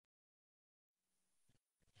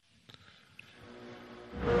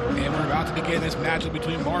to begin this matchup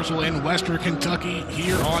between Marshall and Western Kentucky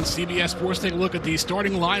here on CBS Sports. Take a look at the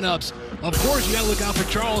starting lineups. Of course, you got to look out for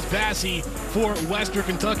Charles Bassey for Western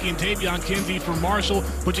Kentucky and Tavion Kinsey for Marshall,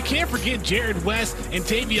 but you can't forget Jared West and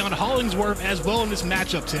Tavion Hollingsworth as well in this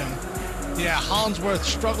matchup, Tim. Yeah, Hollingsworth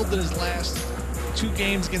struggled in his last 2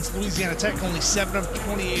 games against Louisiana Tech, only 7 of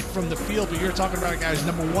 28 from the field, but you're talking about a guy who's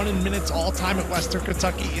number 1 in minutes all time at Western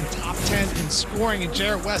Kentucky and top 10 in scoring, and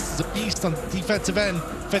Jared West is a beast on the defensive end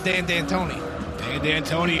for Dan D'Antoni. Dan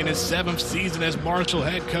D'Antoni in his 7th season as Marshall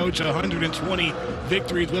head coach, 120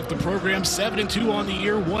 victories with the program, 7-2 on the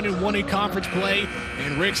year, 1-1 in conference play.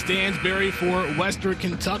 And Rick Stansbury for Western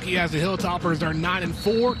Kentucky as the Hilltoppers are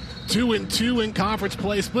 9-4, 2-2 in conference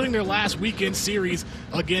play, splitting their last weekend series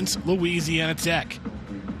against Louisiana Tech.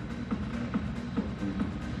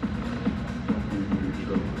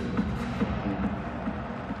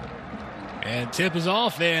 And tip is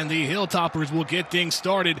off, and the Hilltoppers will get things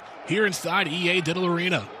started here inside EA Diddle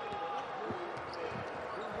Arena.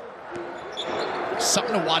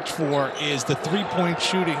 Something to watch for is the three-point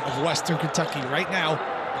shooting of Western Kentucky right now,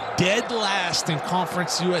 dead last in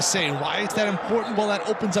Conference USA. And why is that important? Well, that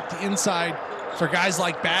opens up the inside for guys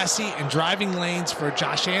like Bassey and driving lanes for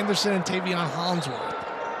Josh Anderson and Tavion Hollingsworth.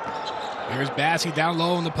 Here's Bassey down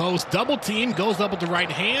low in the post. Double team, goes up with the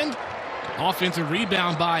right hand. Offensive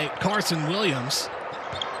rebound by Carson Williams.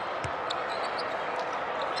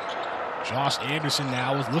 Josh Anderson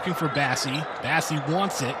now is looking for Bassey. Bassey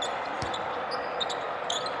wants it.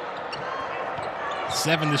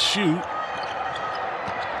 7 to shoot.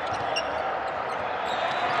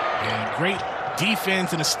 And great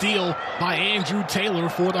defense and a steal by Andrew Taylor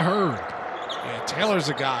for the Herd. Yeah, Taylor's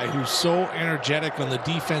a guy who's so energetic on the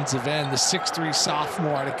defensive end. The 6'3"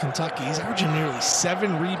 sophomore out of Kentucky. He's averaging nearly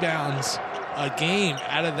 7 rebounds a game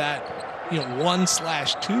out of that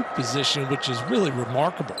 1/2 position, which is really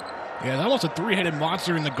remarkable. Yeah, that was a 3-headed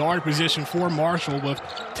monster in the guard position for Marshall, with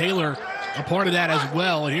Taylor a part of that as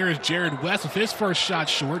well. And here is Jared West with his first shot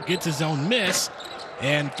short, gets his own miss,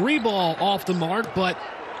 and 3 ball off the mark, but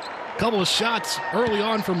a couple of shots early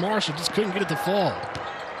on for Marshall, just couldn't get it to fall.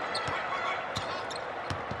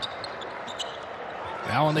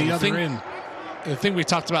 Now on the other end. The thing we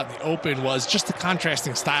talked about in the open was just the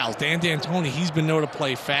contrasting styles. Dan D'Antoni, he's been known to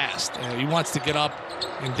play fast. He wants to get up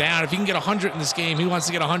and down. If he can get 100 in this game, he wants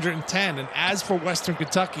to get 110. And as for Western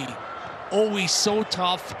Kentucky, always so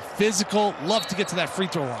tough, physical, love to get to that free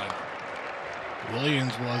throw line.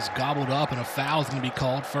 Williams was gobbled up, and a foul is going to be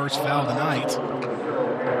called. First foul of the night.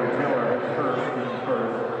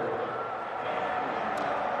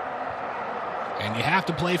 And you have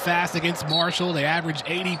to play fast against Marshall. They average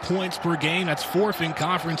 80 points per game. That's 4th in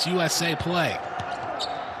Conference USA play.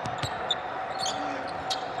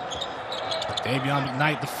 Davion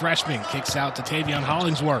McKnight, the freshman, kicks out to Tavion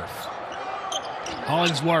Hollingsworth.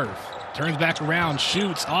 Hollingsworth turns back around,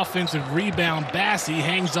 shoots, offensive rebound. Bassey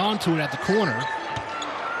hangs on to it at the corner.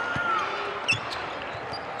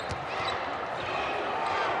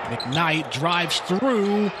 McKnight drives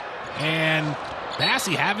through, and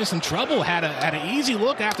Bassey having some trouble, had an easy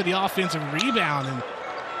look after the offensive rebound, and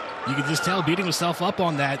you could just tell beating himself up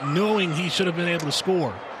on that, knowing he should have been able to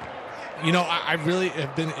score. I really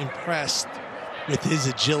have been impressed with his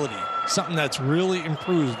agility, something that's really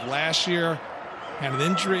improved. Last year, had an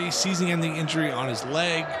injury, season-ending injury on his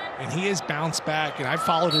leg, and he has bounced back, and I've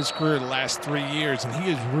followed his career the last 3 years, and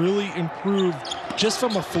he has really improved just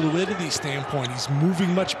from a fluidity standpoint. He's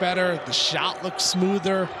moving much better. The shot looks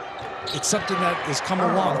smoother. It's something that has come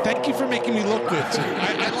along. Thank you for making me look good, too.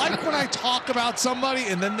 I like when I talk about somebody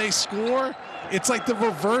and then they score. It's like the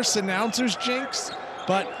reverse announcer's jinx.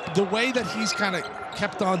 But the way that he's kind of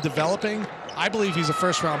kept on developing, I believe he's a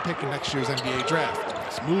first-round pick in next year's NBA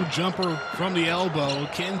draft. Smooth jumper from the elbow.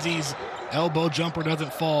 Kinsey's elbow jumper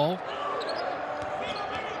doesn't fall.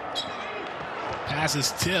 Pass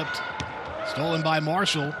is tipped. Stolen by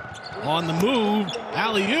Marshall. On the move.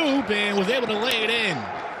 Alley-oop, and was able to lay it in.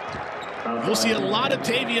 You'll see a lot of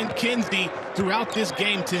Tavion Kinsey throughout this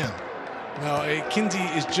game, Tim. No, Kinsey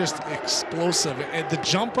is just explosive. The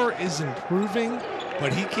jumper is improving,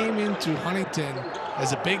 but he came into Huntington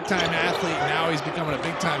as a big-time athlete. Now he's becoming a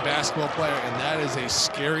big-time basketball player, and that is a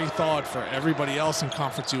scary thought for everybody else in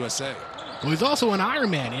Conference USA. Well, he's also an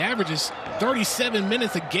Ironman. He averages 37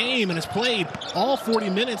 minutes a game and has played all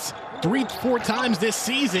 40 minutes 3-4 times this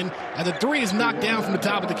season, and the 3 is knocked down from the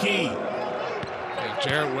top of the key.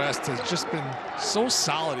 Jared West has just been so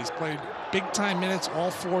solid. He's played big-time minutes all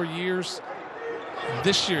 4 years. And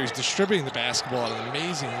this year, he's distributing the basketball at an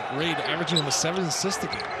amazing rate, averaging almost 7 assists a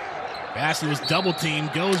game. Bassey was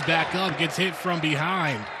double-teamed, goes back up, gets hit from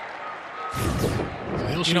behind. The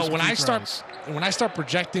You know, when I start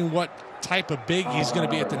projecting what type of big he's going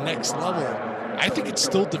to be at the next level, I think it's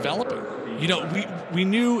still developing. You know, we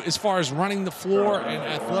knew as far as running the floor and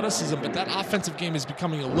athleticism, but that offensive game is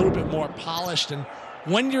becoming a little bit more polished. And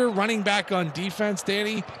when you're running back on defense,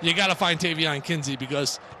 Danny, you got to find Taevion Kinsey,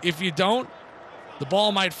 because if you don't, the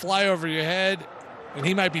ball might fly over your head and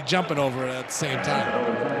he might be jumping over it at the same time.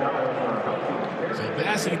 So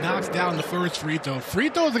Bassey knocks down the first free throw. Free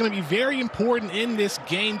throws are going to be very important in this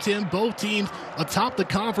game, Tim. Both teams atop the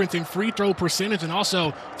conference in free throw percentage, and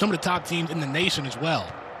also some of the top teams in the nation as well.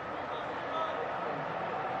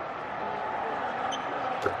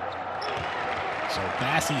 So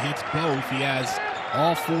Bassey hits both. He has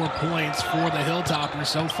all 4 points for the Hilltoppers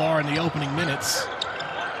so far in the opening minutes.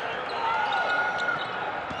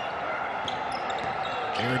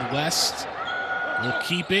 Jared West will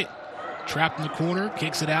keep it. Trapped in the corner,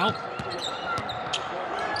 kicks it out.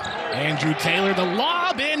 Andrew Taylor, the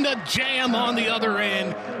lob and the jam on the other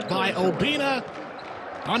end by Obinna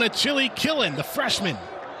Onachili-Killen, the freshman.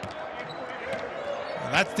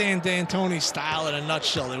 That's Dan D'Antoni's style in a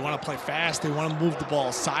nutshell. They want to play fast. They want to move the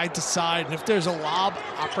ball side to side. And if there's a lob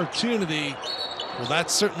opportunity, well,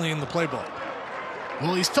 that's certainly in the playbook.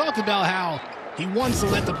 Well, he's talked about how he wants to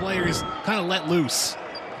let the players kind of let loose.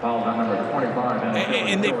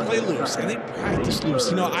 And they play loose, and they practice loose.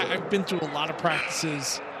 You know, I've been through a lot of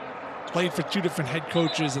practices, played for 2 different head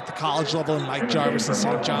coaches at the college level, Mike Jarvis in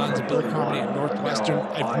St. John's and Bill Carmody at Northwestern.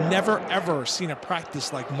 I've never, ever seen a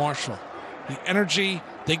practice like Marshall. The energy,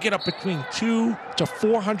 they get up between 200 to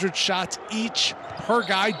 400 shots each per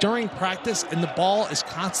guy during practice, and the ball is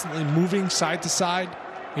constantly moving side to side.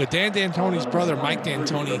 You know, Dan D'Antoni's brother, Mike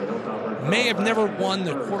D'Antoni, may have never won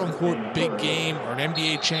the quote-unquote big game or an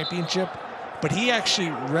NBA championship, but he actually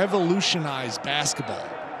revolutionized basketball.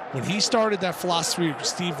 When he started that philosophy of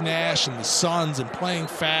Steve Nash and the Suns and playing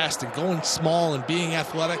fast and going small and being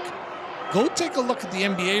athletic, go take a look at the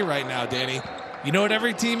NBA right now, Danny. You know what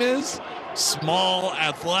every team is? Small,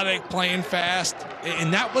 athletic, playing fast.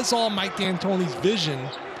 And that was all Mike D'Antoni's vision.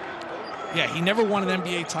 Yeah, he never won an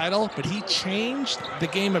NBA title, but he changed the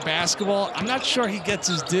game of basketball. I'm not sure he gets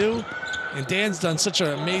his due, and Dan's done such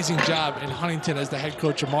an amazing job in Huntington as the head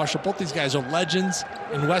coach of Marshall. Both these guys are legends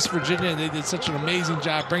in West Virginia, and they did such an amazing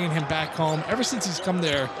job bringing him back home. Ever since he's come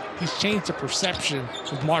there, he's changed the perception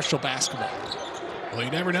of Marshall basketball. Well,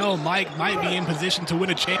 you never know. Mike might be in position to win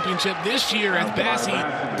a championship this year as Bassey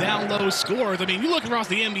down low scores. I mean, you look across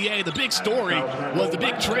the NBA, the big story was the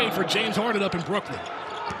big trade for James Harden up in Brooklyn.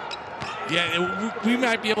 Yeah, we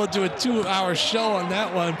might be able to do a 2-hour show on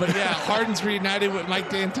that one. But, yeah, Harden's reunited with Mike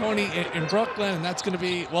D'Antoni in Brooklyn, and that's going to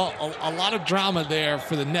be, well, a lot of drama there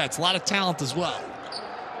for the Nets. A lot of talent as well.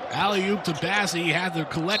 Alley-oop to Bassey. He had to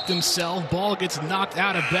collect himself. Ball gets knocked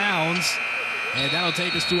out of bounds. And that'll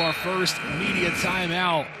take us to our first media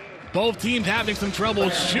timeout. Both teams having some trouble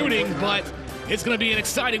shooting, but it's going to be an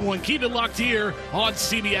exciting one. Keep it locked here on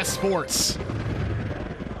CBS Sports.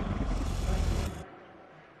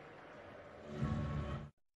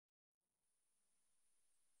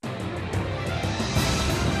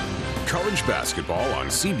 College basketball on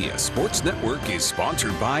CBS Sports Network is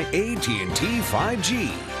sponsored by AT&T 5G.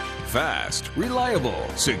 Fast, reliable,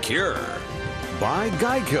 secure. By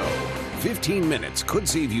Geico. 15 minutes could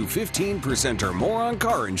save you 15% or more on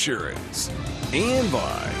car insurance. And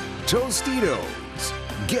by Tostitos.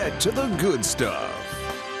 Get to the good stuff.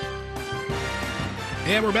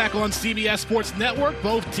 And we're back on CBS Sports Network.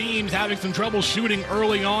 Both teams having some trouble shooting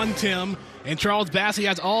early on, Tim. And Charles Bassey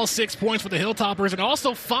has all 6 points for the Hilltoppers and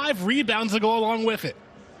also 5 rebounds to go along with it.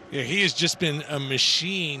 Yeah, he has just been a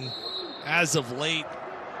machine as of late.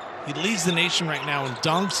 He leads the nation right now in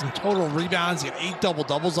dunks and total rebounds. He got 8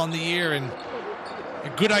 double-doubles on the year, and a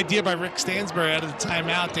good idea by Rick Stansbury out of the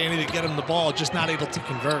timeout, Danny, to get him the ball, just not able to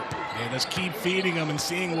convert. Yeah, just keep feeding him and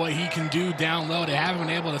seeing what he can do down low. They haven't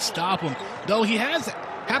been able to stop him. Though he has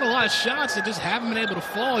had a lot of shots that just haven't been able to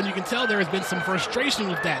fall, and you can tell there has been some frustration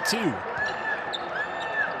with that, too.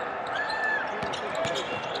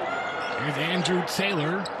 Here's Andrew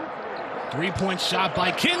Taylor. 3-point shot by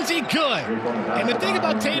Kinsey, good. And the thing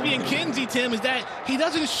about Taevion Kinsey, Tim, is that he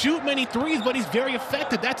doesn't shoot many threes, but he's very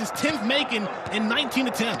effective. That's his 10th make in 19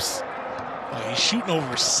 attempts. He's shooting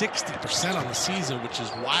over 60% on the season, which is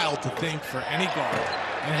wild to think for any guard.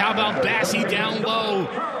 And how about Bassey down low,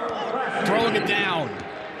 throwing it down.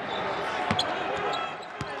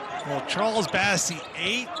 Well, Charles Bassey,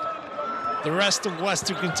 8. The rest of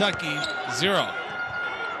Western Kentucky, 0.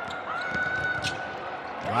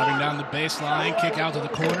 Driving down the baseline, kick out to the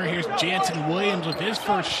corner. Here's Jansen Williams with his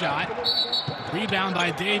first shot. Rebound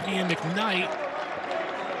by Davian McKnight.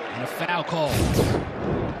 And a foul call.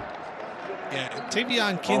 Yeah,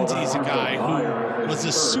 Tavion Kinsey's a guy who was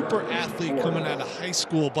a super athlete coming out of high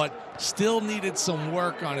school, but still needed some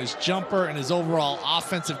work on his jumper and his overall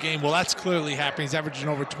offensive game. Well, that's clearly happening. He's averaging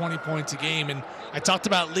over 20 points a game. And I talked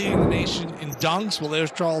about leading the nation in dunks. Well,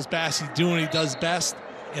 there's Charles Bassey doing what he does best.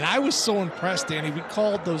 And I was so impressed, Danny. We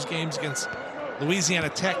called those games against Louisiana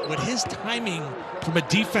Tech with his timing from a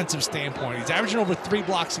defensive standpoint. He's averaging over 3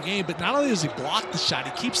 blocks a game, but not only does he block the shot,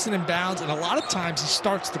 he keeps it in bounds, and a lot of times he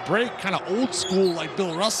starts to break, kind of old school like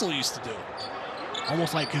Bill Russell used to do.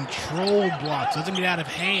 Almost like controlled blocks. Doesn't get out of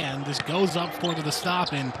hand. Just goes up for the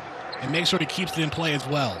stop and makes sure he keeps it in play as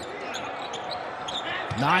well.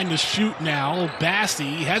 9 to shoot now.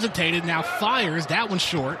 Bassey hesitated, now fires. That one's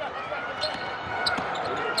short.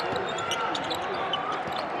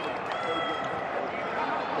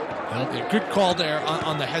 Yeah, good call there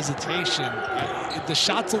on the hesitation. The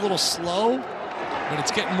shot's a little slow, but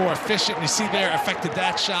it's getting more efficient. And you see there, affected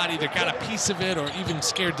that shot, either got a piece of it or even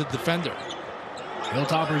scared the defender.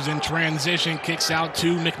 Hilltoppers in transition, kicks out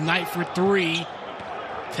to McKnight for 3.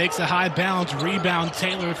 Takes a high bounce, rebound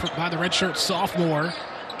Taylor by the redshirt sophomore.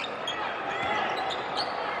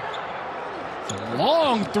 The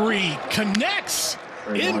long 3 connects,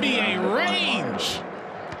 NBA range.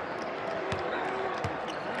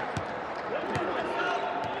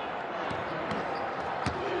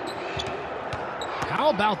 How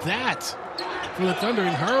about that for the Thunder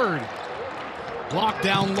and Hurd? Blocked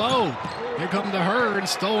down low. Here comes the Hurd,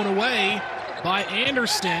 stolen away by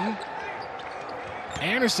Anderson.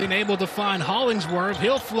 Anderson able to find Hollingsworth.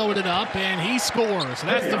 He'll float it up, and he scores. So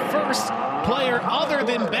that's the first player other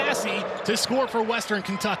than Bassey to score for Western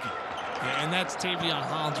Kentucky. Yeah, and that's Tavion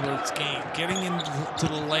Hollingsworth's game. Getting into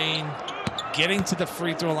the lane, getting to the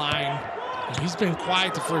free throw line. And he's been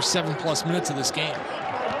quiet the first 7+ minutes of this game.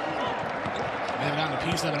 They haven't gotten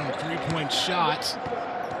a piece of it on a 3-point shot.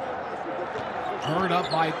 Hurd up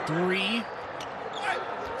by 3.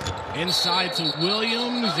 Inside to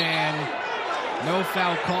Williams, and no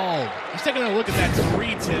foul called. Just taking a look at that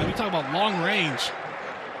 3, Tim. You talk about long range.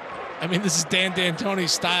 I mean, this is Dan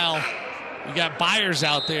D'Antoni's style. You got Byers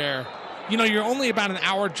out there. You know, you're only about an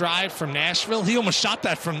hour drive from Nashville. He almost shot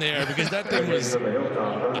that from there because that thing was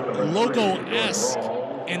logo-esque.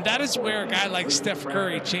 And that is where a guy like Steph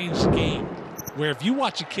Curry changed the game. Where if you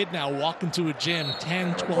watch a kid now walk into a gym,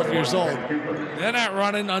 10, 12 years old, they're not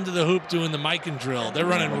running under the hoop doing the Mikan drill. They're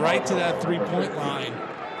running right to that 3-point line.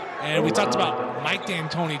 And we talked about Mike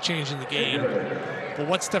D'Antoni changing the game. But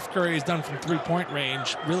what Steph Curry has done from 3-point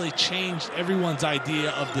range really changed everyone's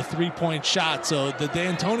idea of the 3-point shot. So the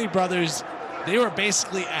D'Antoni brothers, they were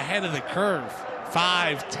basically ahead of the curve.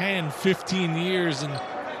 5, 10, 15 years. And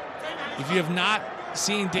if you have not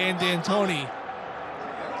seen Dan D'Antoni,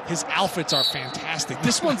 his outfits are fantastic.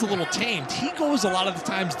 This one's a little tamed. He goes a lot of the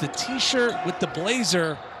times the T-shirt with the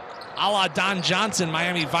blazer, a la Don Johnson,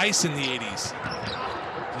 Miami Vice in the 80s.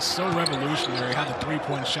 It's so revolutionary how the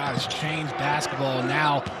 3-point shot has changed basketball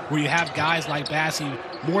now, where you have guys like Bassey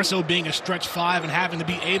more so being a stretch 5 and having to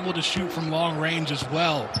be able to shoot from long range as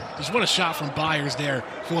well. Just what a shot from Byers there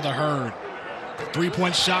for the Hurd.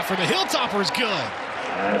 3-point shot for the Hilltoppers, good.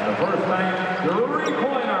 And the first night,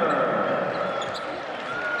 3-pointer.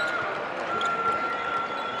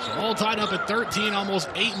 All tied up at 13, almost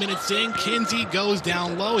 8 minutes in. Kinsey goes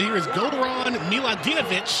down low. Here is Godoron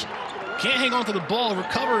Miladinovic. Can't hang on to the ball.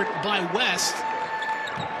 Recovered by West.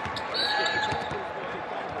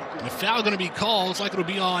 And the foul going to be called. Looks like it'll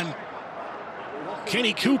be on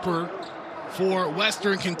Kenny Cooper for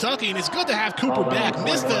Western Kentucky. And it's good to have Cooper back.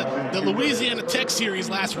 Missed the Louisiana Tech series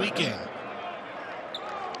last weekend.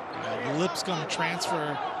 The Lipscomb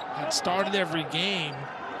transfer had started every game.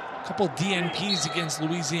 A couple DNPs against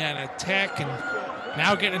Louisiana Tech, and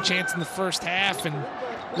now getting a chance in the first half and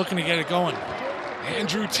looking to get it going.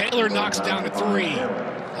 Andrew Taylor knocks down to 3.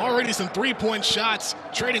 Already some 3-point shots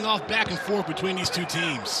trading off back and forth between these two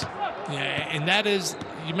teams. Yeah, and that is,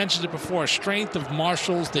 you mentioned it before, a strength of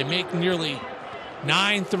Marshall's. They make nearly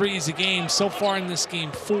 9 threes a game. So far in this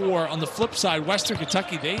game, 4. On the flip side, Western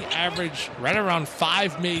Kentucky, they average right around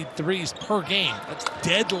 5 made threes per game. That's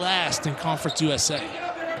dead last in Conference USA.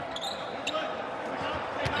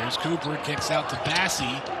 There's Cooper, kicks out to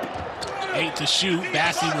Bassey. 8 to shoot.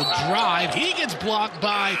 Bassey will drive. He gets blocked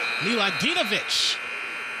by Miladinovic.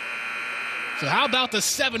 So how about the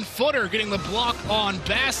 7-footer getting the block on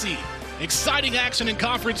Bassey? Exciting action in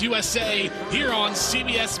Conference USA here on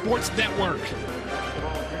CBS Sports Network.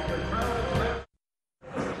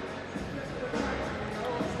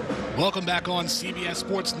 Welcome back on CBS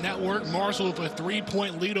Sports Network. Marshall with a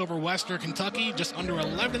 3-point lead over Western Kentucky. Just under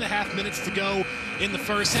 11.5 minutes to go in the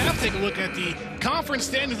first half. Take a look at the conference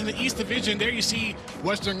standings in the East Division. There you see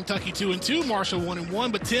Western Kentucky 2-2, Marshall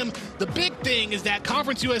 1-1. But Tim, the big thing is that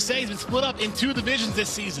Conference USA has been split up in 2 divisions this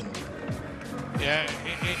season. Yeah,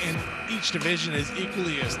 and each division is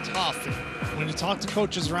equally as tough. When you talk to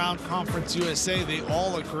coaches around Conference USA, they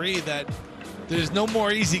all agree that there's no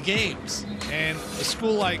more easy games. And a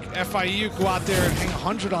school like FIU go out there and hang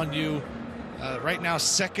 100 on you. Right now,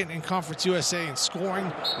 second in Conference USA in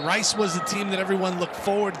scoring. Rice was the team that everyone looked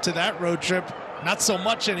forward to that road trip. Not so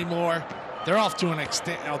much anymore. They're off to an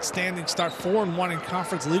outstanding start, 4-1 in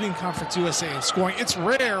conference, leading Conference USA in scoring. It's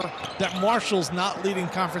rare that Marshall's not leading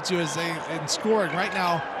Conference USA in scoring. Right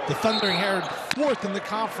now, the Thundering Herd, 4th in the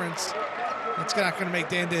conference. That's not going to make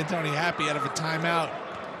Dan D'Antoni happy out of a timeout.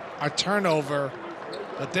 Our turnover,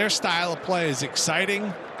 but their style of play is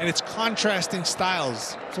exciting, and it's contrasting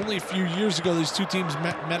styles. It's only a few years ago these two teams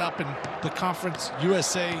met up in the Conference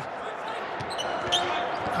USA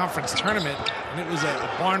conference tournament, and it was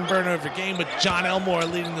a barn burner of a game with John Elmore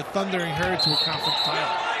leading the Thundering Herd to a conference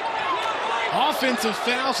title. Offensive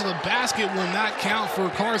foul, so the basket will not count for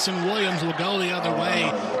Carson Williams. Will go the other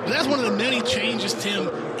way. But that's one of the many changes, Tim,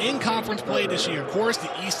 in conference play this year. Of course, the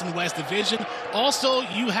East and West Division. Also,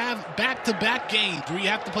 you have back-to-back games where you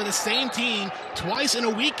have to play the same team twice in a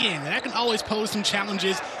weekend. And that can always pose some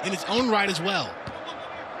challenges in its own right as well.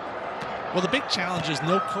 Well, the big challenge is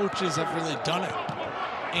no coaches have really done it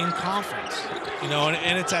in conference,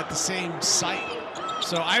 and it's at the same site.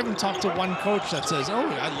 So I haven't talked to one coach that says, oh,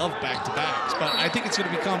 I love back-to-backs. But I think it's going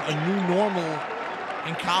to become a new normal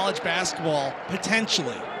in college basketball,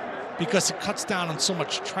 potentially, because it cuts down on so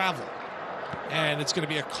much travel. And it's going to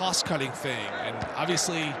be a cost-cutting thing. And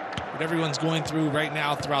obviously, what everyone's going through right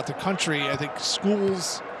now throughout the country, I think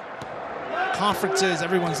schools, conferences,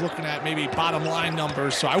 everyone's looking at maybe bottom-line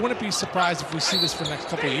numbers. So I wouldn't be surprised if we see this for the next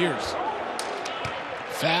couple of years.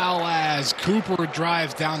 Foul as Cooper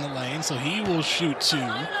drives down the lane, so he will shoot 2.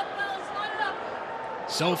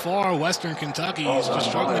 So far, Western Kentucky is just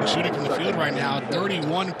struggling shooting from the field right now,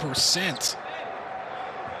 31%.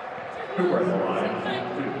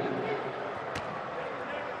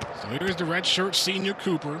 So here's the redshirt senior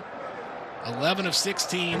Cooper, 11 of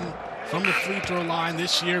 16 from the free throw line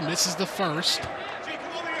this year, misses the first.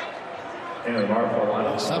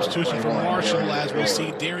 Substitution for Marshall, as we'll see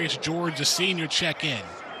Darius George, the senior, check in.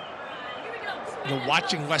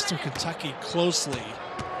 Watching Western Kentucky closely,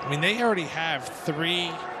 I mean, they already have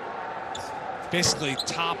 3 basically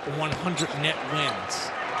top 100 net wins.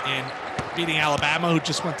 And beating Alabama, who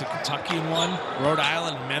just went to Kentucky and won, Rhode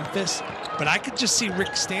Island, Memphis. But I could just see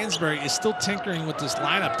Rick Stansbury is still tinkering with this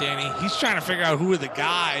lineup, Danny. He's trying to figure out who are the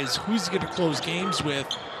guys, who's going to close games with.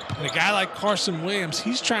 And a guy like Carson Williams,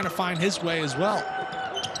 he's trying to find his way as well.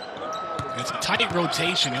 It's a tight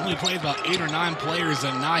rotation. He only plays about 8 or 9 players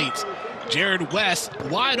a night. Jared West,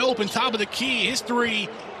 wide open, top of the key. His 3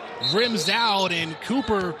 rims out, and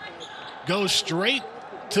Cooper goes straight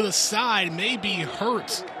to the side, maybe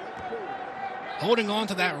hurt. Holding on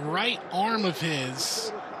to that right arm of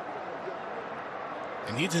his.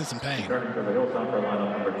 And he's in some pain. Yeah,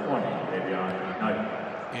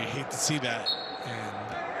 I hate to see that.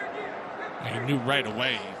 And he knew right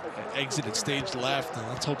away. Exited stage left, and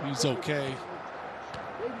let's hope he's okay.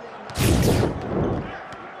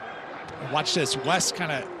 Watch this. West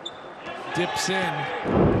kind of dips in.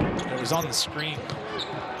 It was on the screen.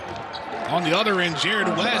 On the other end, Jared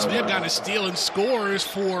West may have gotten a steal and scores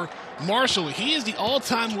for Marshall. He is the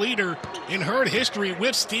all-time leader in Herd history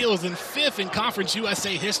with steals and 5th in Conference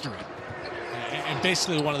USA history. And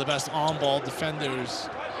basically one of the best on-ball defenders,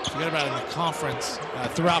 forget about it, in the conference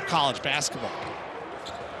throughout college basketball.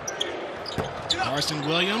 Carson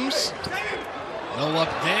Williams, no up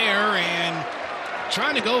there, and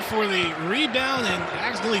trying to go for the rebound and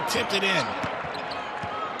accidentally tipped it in.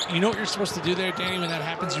 You know what you're supposed to do there, Danny, when that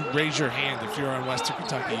happens? You raise your hand if you're on Western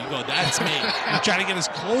Kentucky. You go, that's me. You try to get as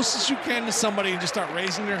close as you can to somebody and just start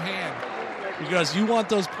raising your hand because you want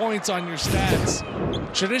those points on your stats.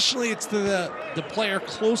 Traditionally, it's the player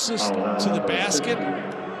closest to the basket.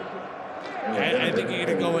 I think you're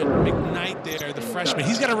going to go at McKnight there, the freshman.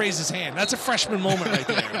 He's got to raise his hand. That's a freshman moment right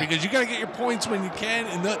there because you got to get your points when you can,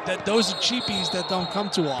 and those are cheapies that don't come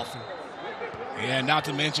too often. Yeah, not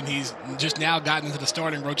to mention he's just now gotten into the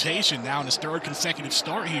starting rotation, now in his 3rd consecutive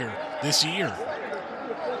start here this year.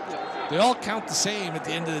 They all count the same at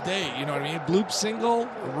the end of the day, you know what I mean? Bloop single,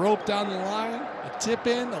 a rope down the line, a tip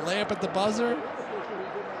in, a layup at the buzzer.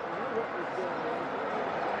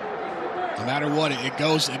 No matter what, it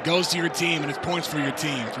goes to your team, and it's points for your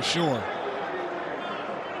team, for sure.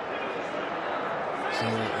 So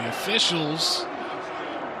the officials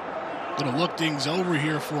going to look things over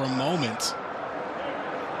here for a moment.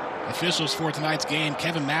 Officials for tonight's game,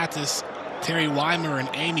 Kevin Mathis, Terry Weimer, and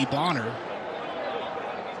Amy Bonner.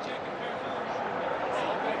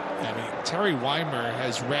 I mean, Terry Weimer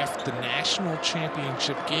has reffed the national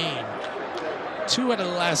championship game 2 out of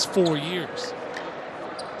the last 4 years.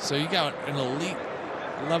 So you got an elite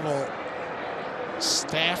level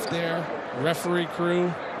staff there, referee crew,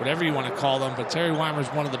 whatever you want to call them. But Terry Weimer is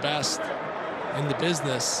one of the best in the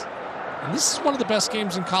business. And this is one of the best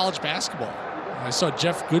games in college basketball. I saw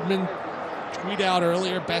Jeff Goodman tweet out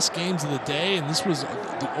earlier, best games of the day, and this was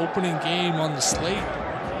the opening game on the slate.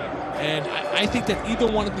 And I think that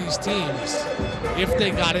either one of these teams, if they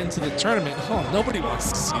got into the tournament, nobody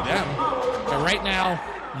wants to see them. But right now,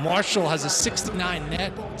 Marshall has a 69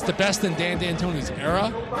 net. It's the best in Dan D'Antoni's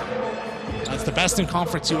era. It's the best in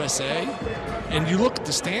Conference USA. And you look at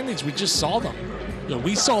the standings, we just saw them. You know,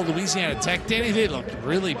 we saw Louisiana Tech, Danny. They looked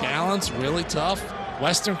really balanced, really tough.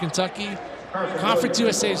 Western Kentucky. Conference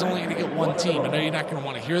USA is only going to get one team. I know you're not going to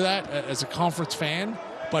want to hear that as a conference fan.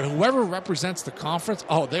 But whoever represents the conference,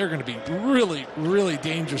 they're going to be really, really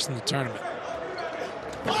dangerous in the tournament.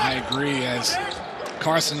 I agree, as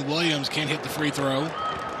Carson Williams can't hit the free throw.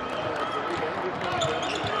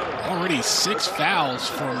 Already 6 fouls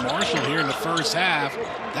for Marshall here in the first half.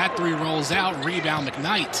 That 3 rolls out. Rebound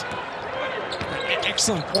McKnight.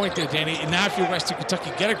 Excellent point there, Danny. And now if you're Western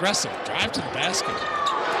Kentucky, get aggressive. Drive to the basket.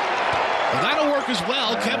 Well, that'll work as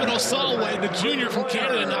well. Kevin Osalwe, the junior from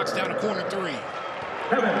Canada, knocks down a corner 3.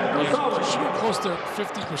 He's shooting close to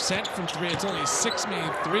 50% from 3. It's only a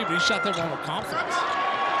 6-man 3, but he shot that one with confidence.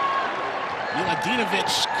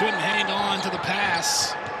 Miladinovic couldn't hang on to the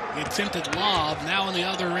pass. The attempted lob. Now on the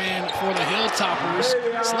other end for the Hilltoppers.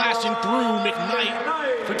 Slashing through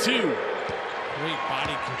McKnight for 2. Great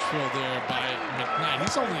body control there by McKnight.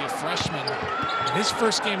 He's only a freshman. In his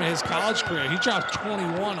first game of his college career, he dropped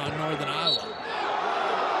 21 on Northern Iowa.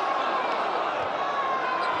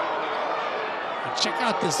 But check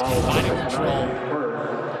out this body control.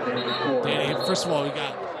 Danny, first of all, we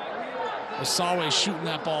got Osalwe shooting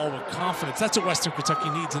that ball with confidence. That's what Western Kentucky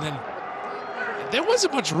needs. And then there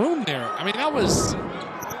wasn't much room there. I mean, it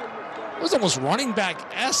was almost running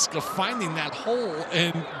back-esque of finding that hole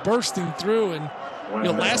and bursting through. And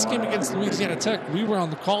last game against Louisiana Tech, we were on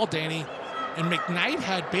the call, Danny, and McKnight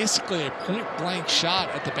had basically a point-blank shot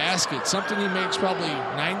at the basket, something he makes probably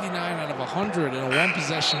 99 out of 100 in a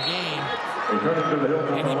one-possession game,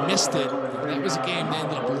 and he missed it. That was a game they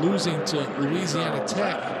ended up losing to Louisiana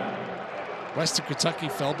Tech. Western Kentucky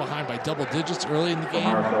fell behind by double digits early in the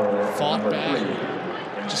game, fought back,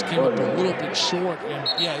 just came up a little bit short. And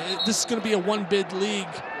this is going to be a one-bid league,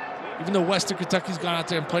 even though Western Kentucky's gone out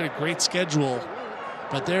there and played a great schedule.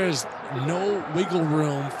 But there is no wiggle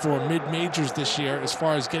room for mid-majors this year as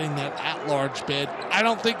far as getting that at-large bid. I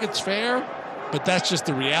don't think it's fair, but that's just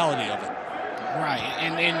the reality of it. Right,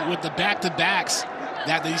 and with the back-to-backs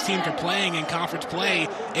that these teams are playing in conference play,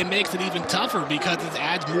 it makes it even tougher because it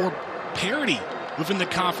adds more parity within the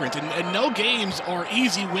conference. And no games are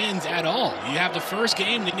easy wins at all. You have the first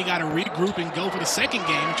game, then you got to regroup and go for the second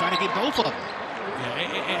game and try to get both of them.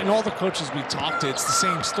 Yeah, and all the coaches we talked to, it's the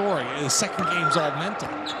same story. The second game's all mental.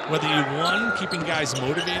 Whether you won, keeping guys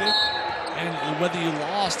motivated, and whether you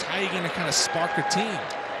lost, how are you going to kind of spark a team?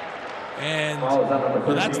 And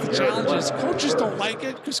that's the challenge. Is coaches don't like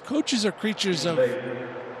it because coaches are creatures of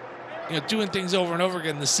doing things over and over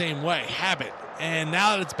again the same way, habit. And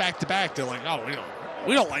now that it's back-to-back, they're like,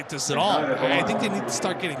 we don't like this at all. I think they need to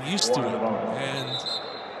start getting used to it. And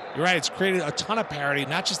you're right, it's created a ton of parity,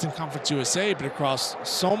 not just in Conference USA, but across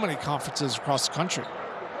so many conferences across the country.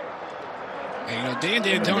 And, Dan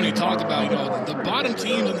D'Antoni talked about, the bottom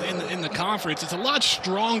teams in the conference, it's a lot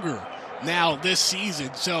stronger now this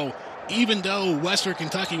season. So even though Western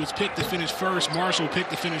Kentucky was picked to finish first, Marshall picked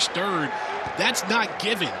to finish third, that's not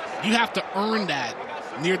given. You have to earn that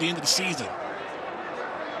near the end of the season.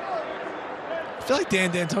 I feel like Dan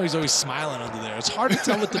D'Antoni's always smiling under there. It's hard to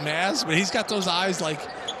tell with the mask, but he's got those eyes like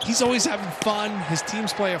he's always having fun. His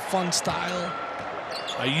teams play a fun style.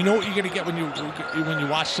 You know what you're going to get when you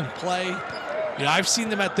watch them play. I've seen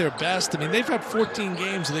them at their best. I mean, they've had 14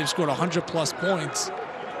 games and they've scored 100-plus points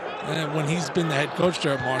when he's been the head coach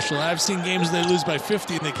there at Marshall. I've seen games they lose by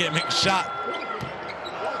 50 and they can't make a shot.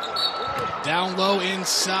 Down low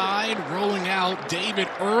inside, rolling out David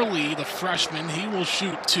Early, the freshman. He will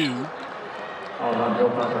shoot 2.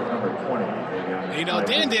 You know,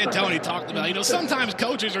 Dan D'Antoni talked about, you know, sometimes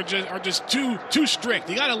coaches are just too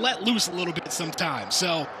strict. You got to let loose a little bit sometimes.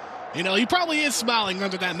 So, you know, he probably is smiling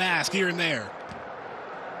under that mask here and there.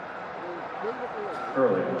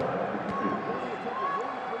 Early.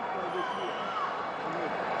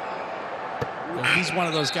 He's one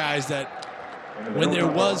of those guys that when there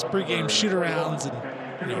was pregame shoot-arounds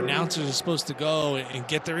and, you know, announcers are supposed to go and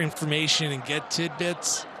get their information and get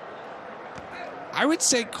tidbits, I would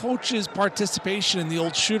say coach's participation in the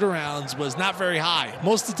old shoot-arounds was not very high.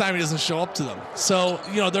 Most of the time he doesn't show up to them. So,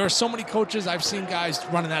 you know, there are so many coaches. I've seen guys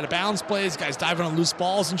running out of bounds plays, guys diving on loose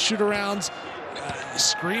balls and shoot-arounds,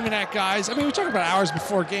 screaming at guys. I mean, we're talking about hours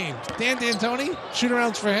before games. Dan D'Antoni,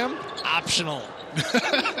 shoot-arounds for him, optional.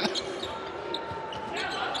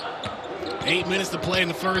 8 minutes to play in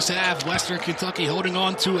the first half. Western Kentucky holding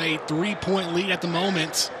on to a 3-point lead at the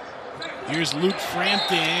moment. Here's Luke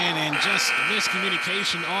Frampton, and just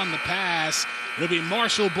miscommunication on the pass. It'll be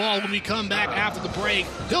Marshall ball when we come back after the break.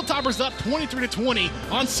 Hilltoppers up 23-20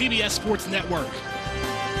 on CBS Sports Network.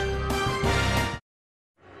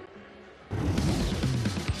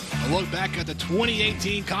 A look back at the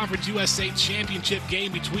 2018 Conference USA Championship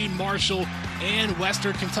game between Marshall and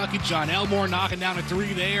Western Kentucky. John Elmore knocking down a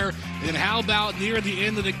three there. And then how about near the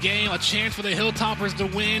end of the game, a chance for the Hilltoppers to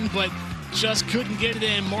win, but just couldn't get it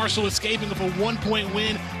in. Marshall escaping with a 1-point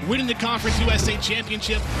win, winning the Conference USA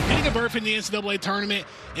Championship, getting a berth in the NCAA tournament.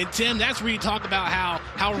 And Tim, that's where you talk about how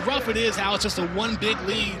rough it is, how it's just a one big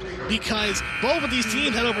lead, because both of these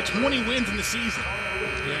teams had over 20 wins in the season.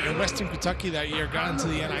 Yeah, and Western Kentucky that year got into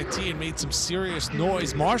the NIT and made some serious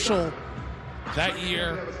noise. Marshall that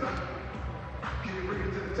year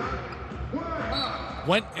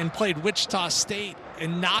went and played Wichita State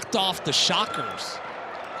and knocked off the Shockers.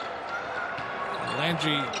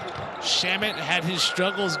 Landry Shamet had his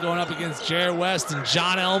struggles going up against Jared West, and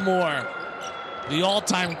John Elmore, the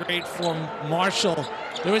all-time great for Marshall.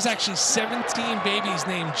 There was actually 17 babies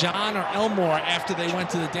named John or Elmore after they went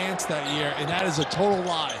to the dance that year, and that is a total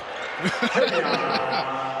lie.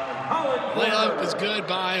 Layup is good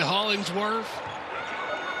by Hollingsworth.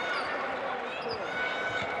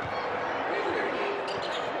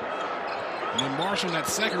 And then Marshall in that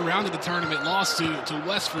second round of the tournament lost to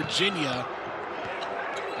West Virginia.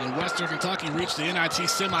 And Western Kentucky reached the NIT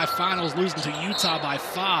semifinals, losing to Utah by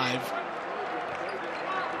 5.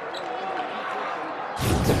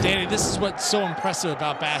 Danny, this is what's so impressive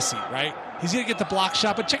about Bassie, right? He's going to get the block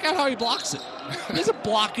shot, but check out how he blocks it. He doesn't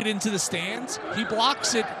block it into the stands. He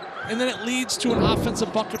blocks it, and then it leads to an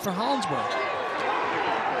offensive bucket for Hollingsworth.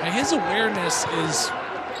 And his awareness is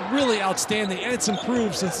really outstanding, and it's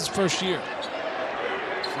improved since his first year.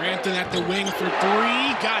 Frampton at the wing for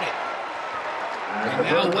three. Got it. And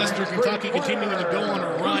now Western Kentucky continuing to go on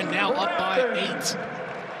a run, now up by 8.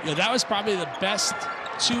 Yeah, that was probably the best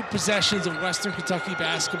 2 possessions of Western Kentucky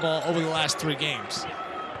basketball over the last 3 games.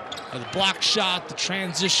 The block shot, the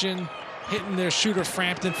transition, hitting their shooter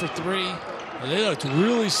Frampton for 3. They looked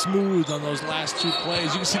really smooth on those last 2 plays.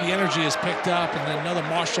 You can see the energy has picked up, and then another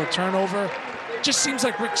Marshall turnover. It just seems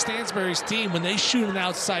like Rick Stansbury's team, when they shoot an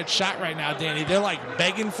outside shot right now, Danny, they're like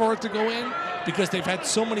begging for it to go in because they've had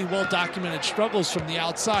so many well-documented struggles from the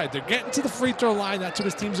outside. They're getting to the free throw line. That's what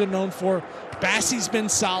his teams are known for. Bassie's been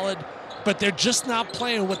solid, but they're just not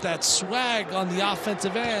playing with that swag on the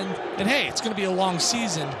offensive end. And, hey, it's going to be a long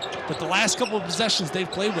season, but the last couple of possessions they've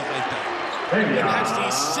played with like that. And that's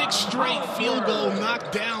the 6th straight field goal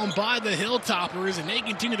knocked down by the Hilltoppers, and they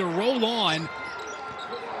continue to roll on.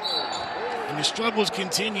 And the struggles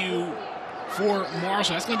continue for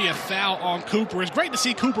Marshall. That's going to be a foul on Cooper. It's great to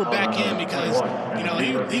see Cooper back in because, you know,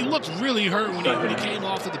 he looked really hurt when he came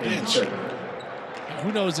off to the bench.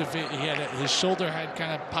 Who knows if his shoulder had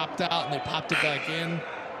kind of popped out and they popped it back in.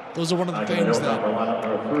 Those are one of the things that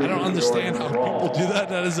I don't understand how people do that.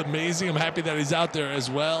 That is amazing. I'm happy that he's out there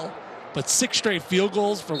as well. But 6 straight field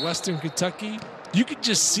goals for Western Kentucky. You could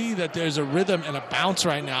just see that there's a rhythm and a bounce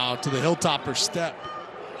right now to the Hilltoppers step.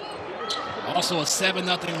 Also a 7-0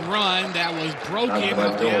 run that was broken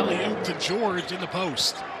off the alley-oop to George in the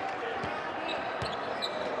post.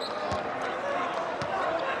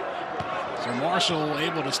 So Marshall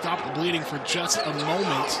able to stop the bleeding for just a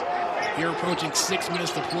moment. Here approaching 6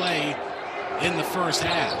 minutes to play in the first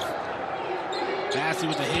half. Bassie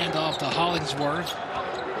with the handoff to Hollingsworth.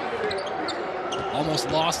 Almost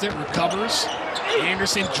lost it, recovers.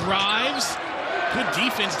 Anderson drives. Good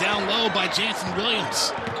defense down low by Jansen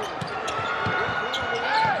Williams.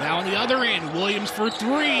 Now on the other end, Williams for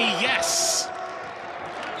 3, yes.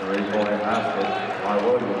 I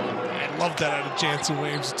love that out of Jansen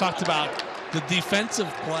Williams. We talked about the defensive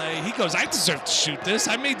play. He goes, I deserve to shoot this.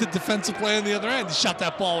 I made the defensive play on the other end. He shot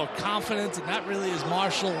that ball with confidence, and that really is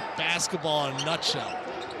Marshall basketball in a nutshell.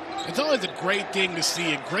 It's always a great thing to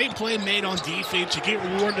see. A great play made on defense. You get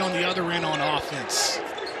rewarded on the other end on offense.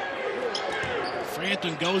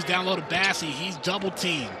 Frampton goes down low to Bassey. He's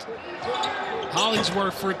double-teamed.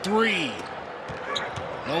 Hollingsworth for three.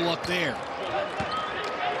 No luck there.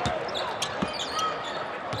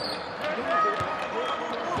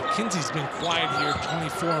 Kinsey's been quiet here,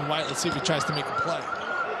 24 and white. Let's see if he tries to make a play.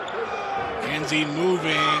 Kinsey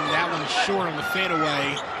moving. That one's short on the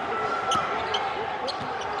fadeaway.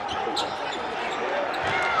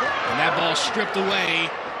 And that ball stripped away.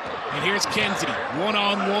 And here's Kinsey,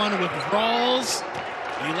 one-on-one with Rawls.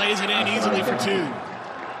 He lays it in easily for two.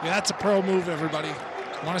 Yeah, that's a pro move, everybody.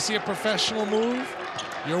 Want to see a professional move?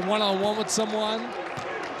 You're one-on-one with someone.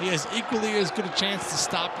 He has equally as good a chance to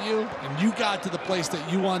stop you, and you got to the place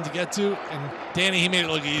that you wanted to get to, and Danny, he made it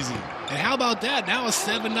look easy. And how about that? Now a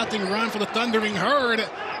 7-0 run for the Thundering Herd.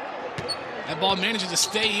 That ball manages to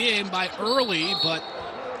stay in by early, but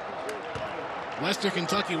Western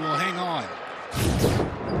Kentucky will hang on.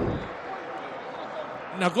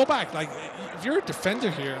 Now go back, like, if you're a defender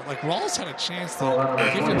here, like Rawls had a chance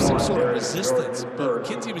to give him some sort of resistance, but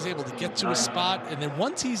Kinsey was able to get to his spot, and then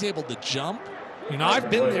once he's able to jump, you know, I've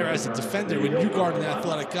been there as a defender when you guard an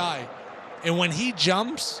athletic guy, and when he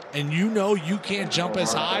jumps and you know you can't jump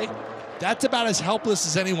as high, that's about as helpless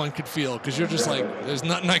as anyone could feel, because you're just like, there's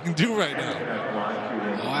nothing I can do right now.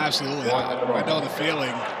 Oh, absolutely. I know the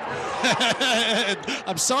feeling.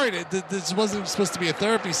 I'm sorry, this wasn't supposed to be a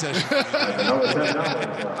therapy session.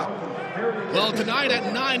 Well, tonight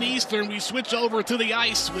at 9 Eastern, we switch over to the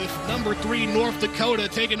ice with number 3 North Dakota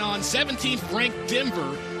taking on 17th ranked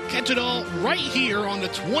Denver. Catch it all right here on the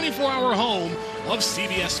 24-hour home of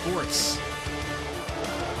CBS Sports.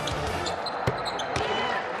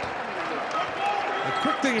 A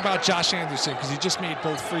quick thing about Josh Anderson, because he just made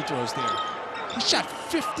both free throws there. He shot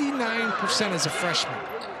 59% as a freshman.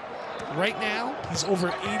 Right now, he's over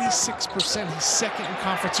 86%. He's second in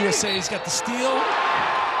Conference USA. He's got the steal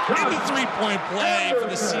and the three-point play for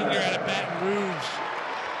the senior out of Baton Rouge.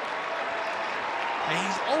 And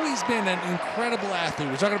he's always been an incredible athlete.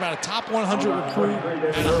 We're talking about a top 100 recruit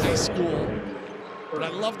at a high school. But I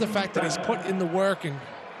love the fact that he's put in the work and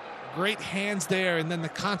great hands there, and then the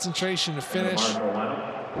concentration to finish.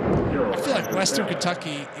 I feel like Western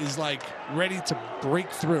Kentucky is like ready to break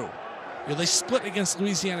through. You know, they split against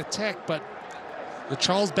Louisiana Tech, but the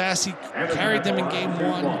Charles Bassey carried them in game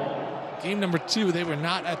 1. Game number 2, they were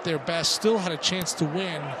not at their best, still had a chance to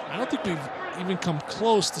win. I don't think we've even come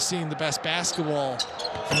close to seeing the best basketball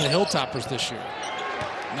from the Hilltoppers this year.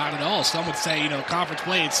 Not at all. Some would say, you know, conference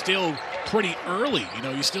play, it's still pretty early. You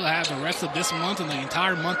know, you still have the rest of this month and the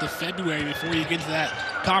entire month of February before you get to that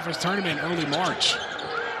conference tournament in early March.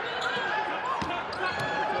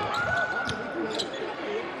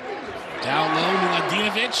 Down low,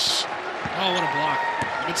 Miladinovic. Oh, what a block.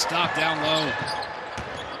 Good stop down low.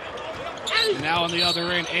 And now on the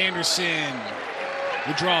other end, Anderson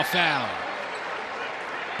will draw a foul.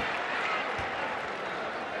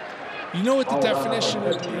 You know what the definition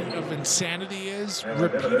of insanity is?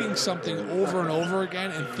 Repeating something over and over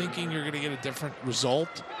again and thinking you're going to get a different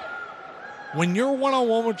result. When you're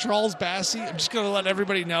one-on-one with Charles Bassey, I'm just going to let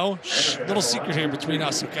everybody know, shh, little secret here between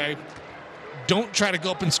us, okay? Don't try to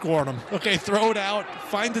go up and score on him. Okay, throw it out,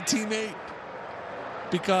 find a teammate.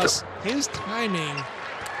 Because his timing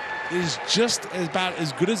is just about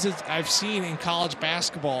as good as I've seen in college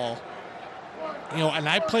basketball. You know, and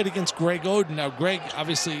I played against Greg Oden. Now, Greg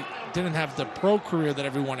obviously didn't have the pro career that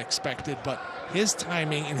everyone expected, but his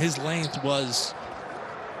timing and his length was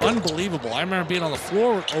unbelievable. I remember being on the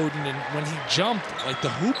floor with Oden, and when he jumped, like the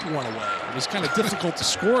hoop went away. It was kind of difficult to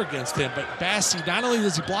score against him, but Bassey, not only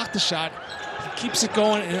does he block the shot, he keeps it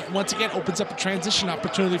going, and it once again opens up a transition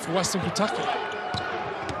opportunity for Western Kentucky.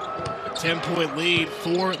 10-point lead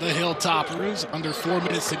for the Hilltoppers. Under 4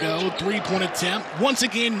 minutes to go. 3-point attempt. Once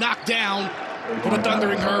again knocked down for the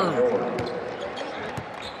Thundering Herd.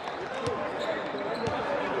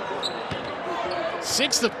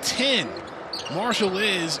 6 of 10. Marshall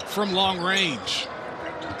is from long range.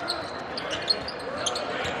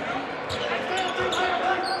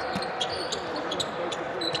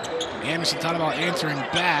 Anderson thought about answering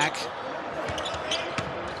back.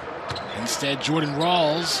 Instead, Jordan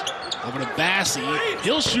Rawls over to Bassey.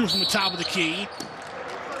 He'll shoot from the top of the key.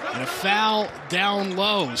 And a foul down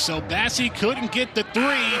low. So Bassey couldn't get the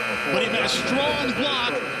three, but he made a strong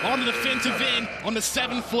block on the defensive end on the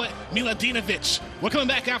 7-foot Miladinovic. We're coming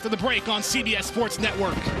back after the break on CBS Sports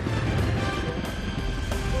Network.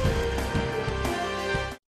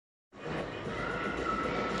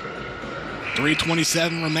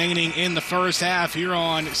 3:27 remaining in the first half here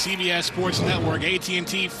on CBS Sports Network.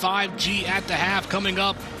 AT&T 5G at the half coming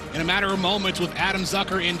up in a matter of moments with Adam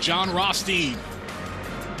Zucker and John Rothstein.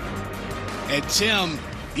 And Tim,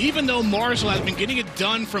 even though Marshall has been getting it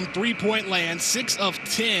done from three-point land, 6 of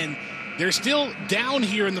 10, they're still down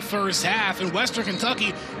here in the first half, and Western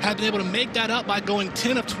Kentucky have been able to make that up by going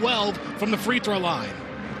 10 of 12 from the free throw line.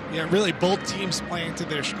 Yeah, really both teams playing to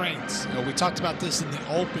their strengths. You know, we talked about this in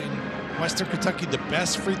the open. Western Kentucky, the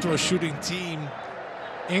best free throw shooting team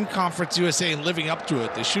in Conference USA and living up to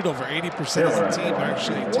it. They shoot over 80% as a team. They're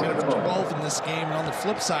actually 10 of 12 in this game. And on the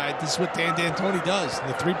flip side, this is what Dan D'Antoni does.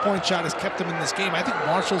 The three-point shot has kept them in this game. I think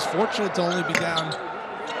Marshall's fortunate to only be down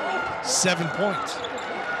 7 points.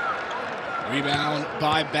 Rebound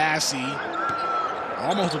by Bassey.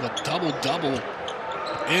 Almost with a double-double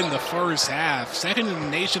in the first half. Second in the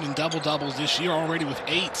nation in double-doubles this year, already with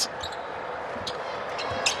 8.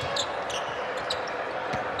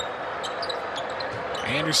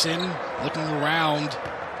 Anderson looking around.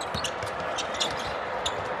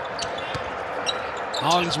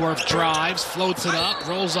 Hollingsworth drives, floats it up,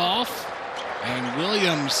 rolls off. And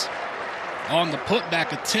Williams on the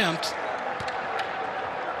putback attempt.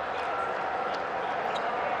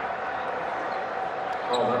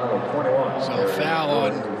 So foul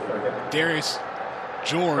on Darius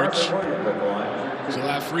George. So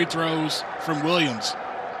that free throws from Williams.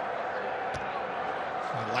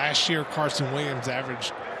 Last year, Carson Williams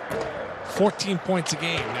averaged 14 points a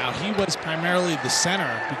game. Now, he was primarily the center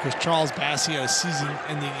because Charles Bassey had a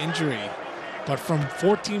season-ending injury. But from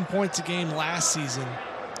 14 points a game last season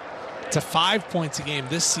to 5 points a game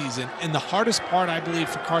this season. And the hardest part, I believe,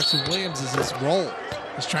 for Carson Williams is his role.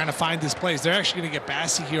 He's trying to find his place. They're actually going to get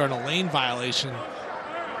Bassey here on a lane violation.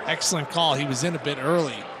 Excellent call. He was in a bit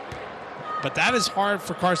early. But that is hard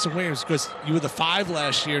for Carson Williams because you were the 5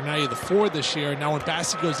 last year, now you're the 4 this year. Now when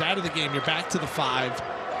Bassey goes out of the game, you're back to the 5.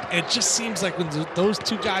 And it just seems like when those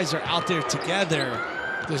two guys are out there together,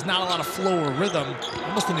 there's not a lot of flow or rhythm,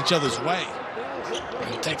 almost in each other's way.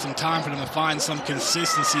 It'll take some time for them to find some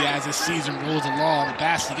consistency as this season rolls along.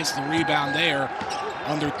 Bassey gets the rebound there.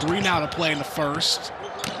 Under 3 now to play in the first.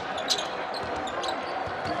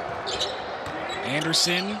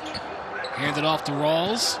 Anderson handed off to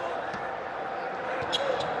Rawls.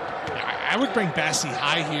 I would bring Bassey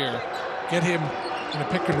high here, get him in a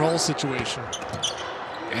pick and roll situation.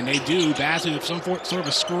 And they do. Bassey with some sort of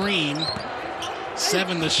a screen.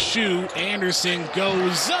 7 to shoot. Anderson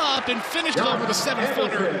goes up and finished off with a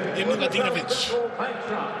 7-footer in Miladinovic.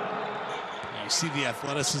 You see the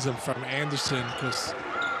athleticism from Anderson because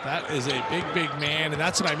that is a big, big man. And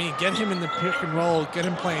that's what I mean. Get him in the pick and roll. Get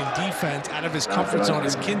him playing defense out of his comfort zone.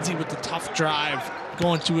 As Kinsey with the tough drive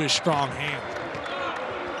going to his strong hand.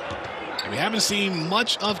 We haven't seen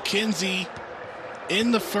much of Kinsey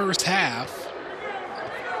in the first half.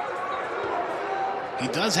 He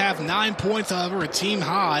does have 9 points, however, a team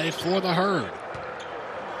high for the Herd.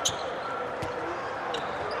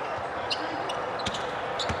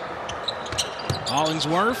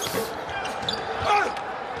 Hollingsworth.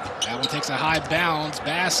 That one takes a high bounce.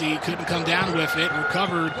 Bassey couldn't come down with it.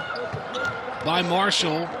 Recovered by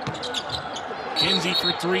Marshall. Kinsey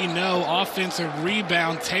for 3, no. Offensive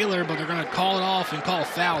rebound, Taylor, but they're going to call it off and call a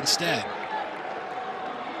foul instead.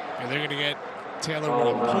 And they're going to get Taylor with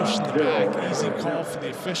a push in the back. Easy call for the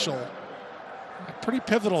official. A pretty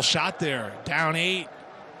pivotal shot there. Down 8,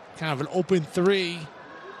 kind of an open 3.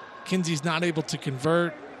 Kinsey's not able to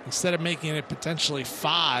convert. Instead of making it potentially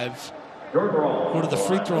 5, go to the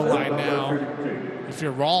free throw line now. If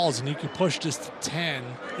you're Rawls and you can push this to 10.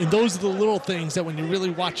 And those are the little things that when you really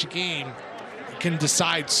watch a game, can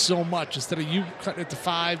decide so much. Instead of you cutting it to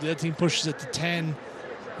 5, the other team pushes it to 10,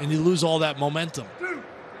 and you lose all that momentum.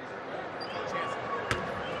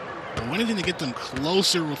 Anything to get them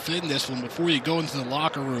closer within this one before you go into the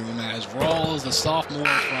locker room, as Rawls, the sophomore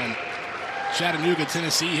from Chattanooga,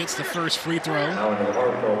 Tennessee, hits the first free throw.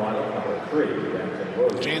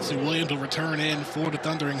 Jansen Williams will return in for the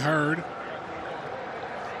Thundering Herd.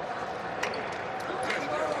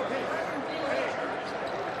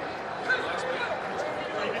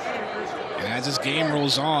 As this game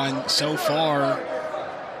rolls on, so far,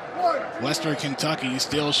 Western Kentucky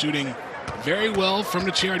still shooting very well from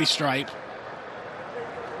the charity stripe.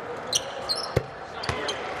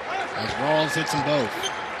 As Rawls hits them both.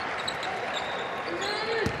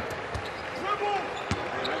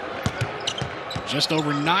 Just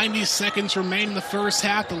over 90 seconds remain in the first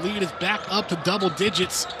half. The lead is back up to double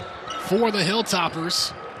digits for the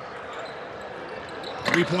Hilltoppers.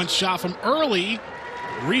 3-point shot from early.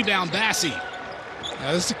 Rebound Bassey.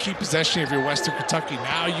 Now, this is a key possession if you're Western Kentucky.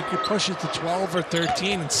 Now you could push it to 12 or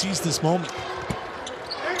 13 and seize this moment.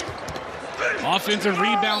 Offensive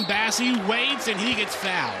rebound, Bassey waits, and he gets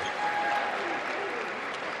fouled.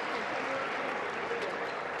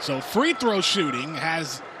 So free throw shooting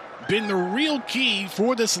has been the real key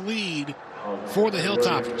for this lead for the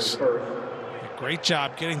Hilltoppers. Great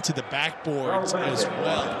job getting to the backboards as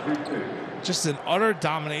well. Just an utter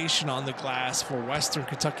domination on the glass for Western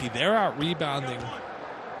Kentucky. They're out rebounding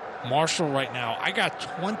Marshall right now. I got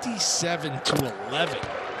 27-11.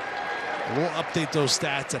 We'll update those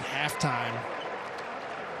stats at halftime.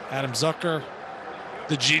 Adam Zucker,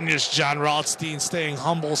 the genius John Rothstein, staying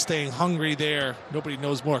humble, staying hungry there. Nobody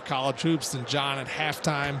knows more college hoops than John at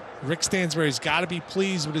halftime. Rick Stansbury's got to be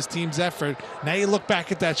pleased with his team's effort. Now you look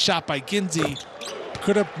back at that shot by Kinsey.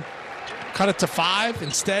 Could have cut it to 5.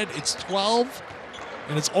 Instead, it's 12.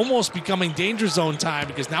 And it's almost becoming danger zone time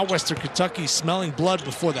because now Western Kentucky's smelling blood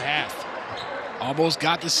before the half. Almost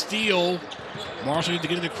got the steal. Marshall needs to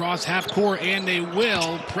get it across half court, and they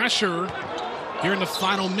will. Pressure here in the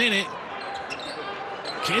final minute.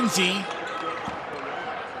 Kinsey.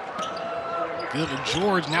 Good to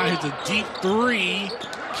George. Now here's a deep 3.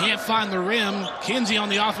 Can't find the rim. Kinsey on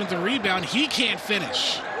the offensive rebound. He can't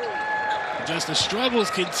finish. Just the struggles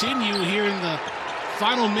continue here in the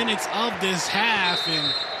final minutes of this half.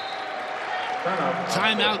 And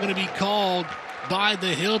timeout going to be called by the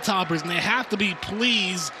Hilltoppers. And they have to be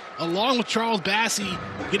pleased, along with Charles Bassey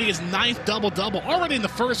getting his 9th double-double. Already in the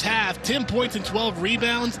first half, 10 points and 12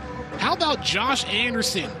 rebounds. How about Josh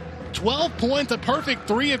Anderson? 12 points, a perfect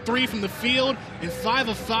 3 of 3 from the field, and 5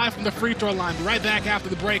 of 5 from the free throw line. Be right back after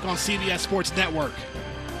the break on CBS Sports Network.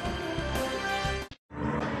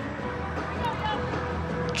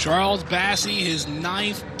 Charles Bassey, his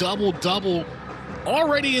 9th double-double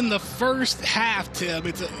already in the first half, Tim.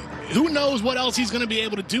 Who knows what else he's going to be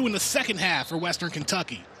able to do in the second half for Western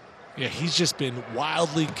Kentucky. Yeah, he's just been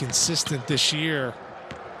wildly consistent this year,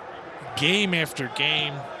 game after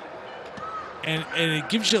game. And it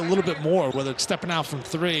gives you a little bit more, whether it's stepping out from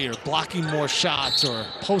 3 or blocking more shots or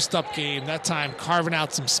post-up game, that time carving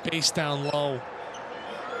out some space down low.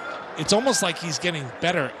 It's almost like he's getting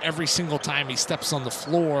better every single time he steps on the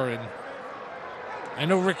floor. And I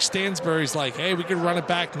know Rick Stansbury's like, hey, we could run it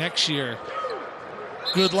back next year.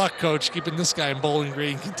 Good luck, Coach, keeping this guy in Bowling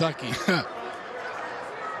Green, Kentucky. The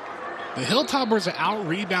Hilltoppers are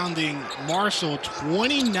out-rebounding Marshall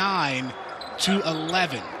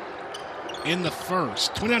 29-11 in the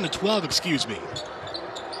first. 29-12, excuse me.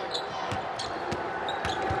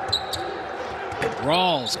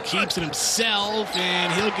 Rawls keeps it himself,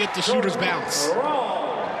 and he'll get the shooter's bounce.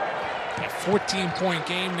 A 14-point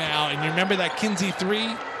game now, and you remember that Kinsey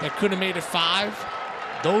 3 that could have made it 5?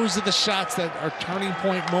 Those are the shots that are turning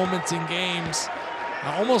point moments in games.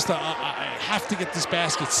 I have to get this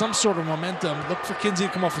basket, some sort of momentum. Look for Kinsey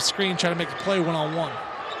to come off a screen, try to make a play one-on-one.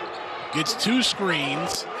 Gets 2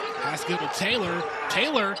 screens, has to get with Taylor.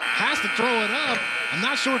 Taylor has to throw it up. I'm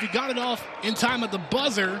not sure if he got it off in time at the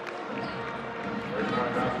buzzer.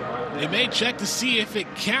 They may check to see if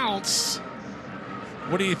it counts.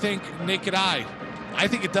 What do you think, naked eye? I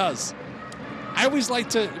think it does. I always like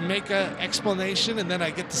to make an explanation and then I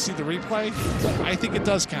get to see the replay, but I think it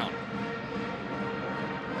does count.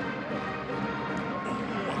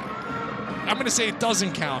 I'm going to say it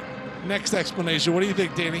doesn't count. Next explanation. What do you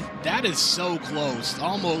think, Danny? That is so close.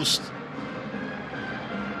 Almost.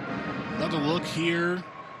 Another look here.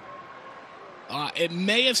 It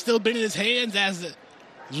may have still been in his hands as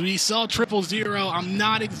we saw 0-0. I'm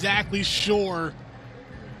not exactly sure.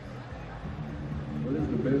 What is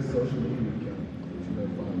the best social media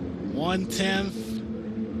account?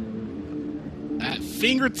 1/10. At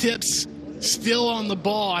fingertips, still on the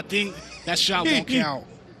ball. I think that shot won't count.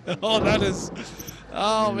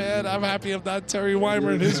 Oh, man, I'm happy I'm not Terry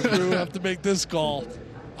Weimer and his crew have to make this call.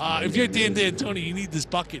 If you're Dan D'Antoni, you need this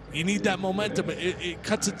bucket. You need that momentum. It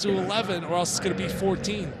cuts it to 11, or else it's going to be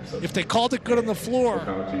 14. If they called it good on the floor,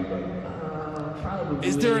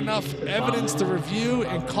 is there enough evidence to review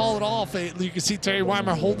and call it off? You can see Terry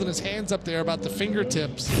Weimer holding his hands up there about the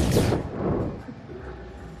fingertips.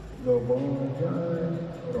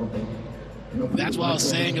 That's why I was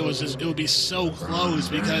saying it would be so close,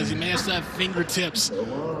 because he may have to have fingertips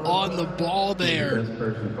on the ball there.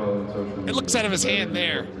 It looks out of his hand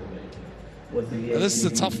there. Now, this is a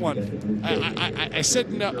tough one. I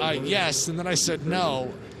said no, yes, and then I said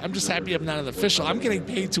no. I'm just happy I'm not an official. I'm getting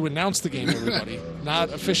paid to announce the game, everybody,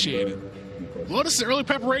 not officiating. Well, this is early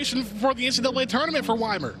preparation for the NCAA tournament for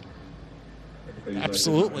Weimer.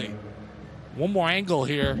 Absolutely. One more angle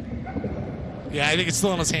here. Yeah, I think it's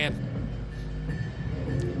still in his hand.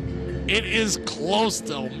 It is close,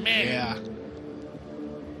 though, man. Yeah.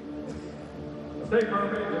 State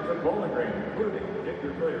Farm agents at Bowling Green, including Get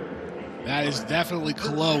Your Clear. That is definitely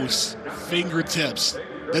close. Fingertips.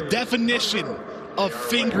 The definition of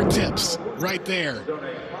fingertips right there.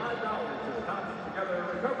 Donate $5 to the Thompson Together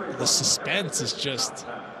Recovery The suspense is just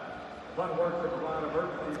Fund works to provide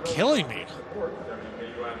emergency killing me. support to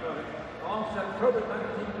WKU athletics, offset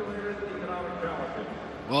COVID-19 related economic challenges.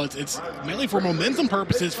 Well, it's mainly for momentum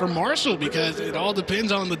purposes for Marshall because it all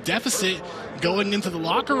depends on the deficit going into the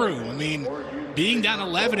locker room. I mean, being down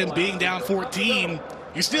 11 and being down 14,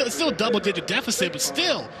 it's still a double-digit deficit, but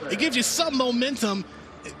still, it gives you some momentum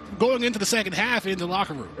going into the second half in the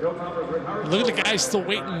locker room. Look at the guys still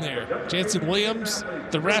waiting there. Jansen Williams,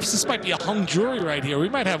 the refs, this might be a hung jury right here. We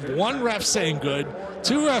might have one ref saying good,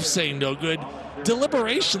 two refs saying no good.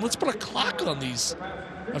 Deliberation. Let's put a clock on these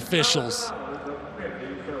officials.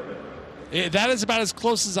 That is about as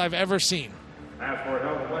close as I've ever seen.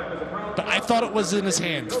 But I thought it was in his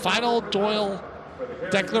hand. Final Doyle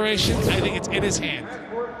declaration, I think it's in his hand.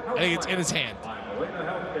 I think it's in his hand.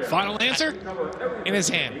 Final answer? In his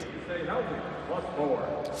hand.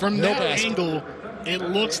 From No that basket. angle, it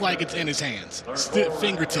looks like it's in his hands.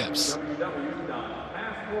 Fingertips.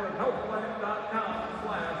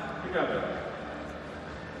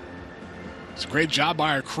 It's a great job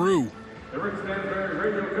by our crew.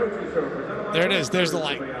 There it is. There's the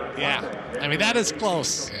light. Yeah. I mean, that is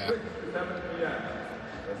close. Yeah.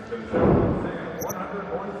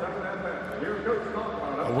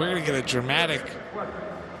 We're going to get a dramatic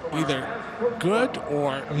either good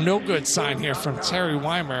or no good sign here from Terry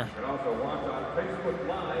Weimer. Also watch on Facebook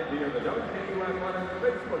Live via the WKU Athletics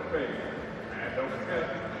Facebook page. And don't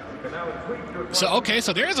forget, you can now tweet your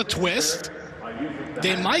So there's a twist.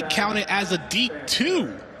 They might count it as a deep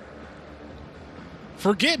 2.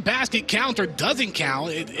 Forget basket count or doesn't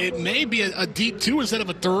count. It may be a deep 2 instead of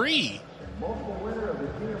a 3. multiple winner of the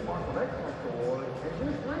Junior Marshall Excellence Award, and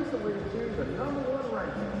just recently achieved the #1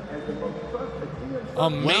 ranking as the most trusted GM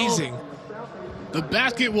Amazing. The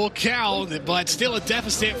basket will count, but still a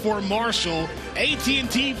deficit for Marshall.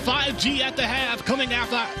 AT&T 5G at the half, coming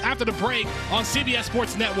after the break on CBS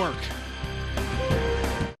Sports Network.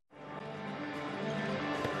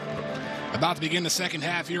 About to begin the second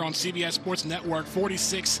half here on CBS Sports Network.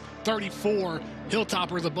 46-34,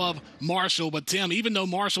 Hilltoppers above Marshall. But Tim, even though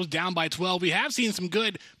Marshall's down by 12, we have seen some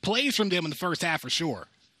good plays from them in the first half for sure.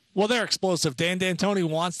 Well, they're explosive. Dan D'Antoni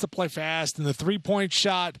wants to play fast, and the three-point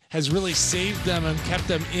shot has really saved them and kept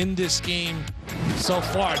them in this game so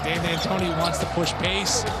far. Dan D'Antoni wants to push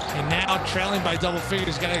pace, and now trailing by double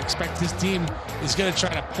figures, got to expect his team is going to try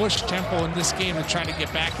to push tempo in this game and try to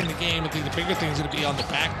get back in the game. I think the bigger thing is going to be on the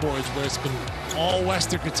backboards, where it's been all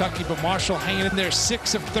Western Kentucky, but Marshall hanging in there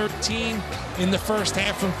 6 of 13 in the first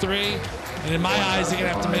half from 3. And in my eyes, they're going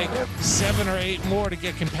to have to make 7 or 8 more to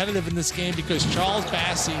get competitive in this game because Charles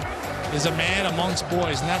Bassey is a man amongst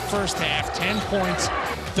boys. In that first half, 10 points,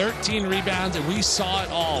 13 rebounds, and we saw it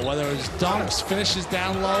all, whether it was dunks, finishes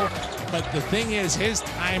down low. But the thing is, his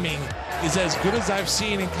timing is as good as I've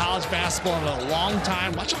seen in college basketball in a long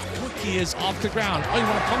time. Watch how quick he is off the ground. Oh, you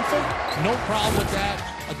want to pump fake? No problem with that.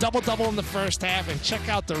 A double-double in the first half, and check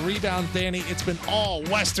out the rebounds, Danny. It's been all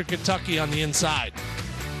Western Kentucky on the inside.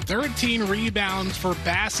 13 rebounds for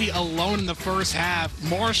Bassey alone in the first half.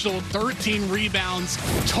 Marshall, 13 rebounds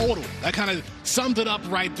total. That kind of sums it up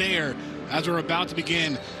right there as we're about to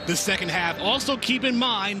begin the second half. Also keep in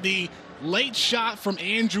mind the late shot from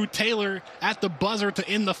Andrew Taylor at the buzzer to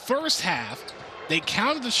end the first half. They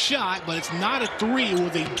counted the shot, but it's not a 3. It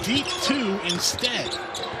was a deep 2 instead.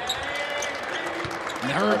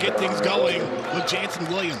 And her get things going with Jansen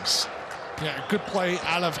Williams. Yeah, good play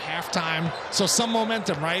out of halftime. So some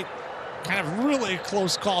momentum, right? Kind of really a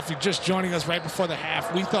close call if you're just joining us right before the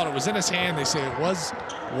half. We thought it was in his hand. They say it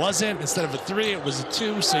wasn't. Instead of a 3, it was a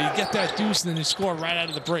 2. So you get that deuce, and then you score right out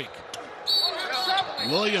of the break.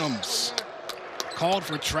 Williams, called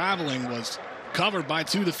for traveling, was covered by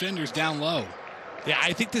 2 defenders down low. Yeah,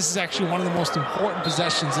 I think this is actually one of the most important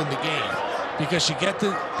possessions in the game because you get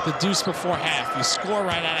the deuce before half. You score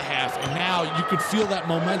right out of half, and now you could feel that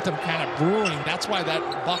momentum kind of brewing. That's why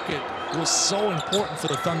that bucket was so important for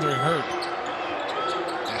the Thundering Herd.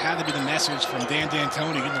 That had to be the message from Dan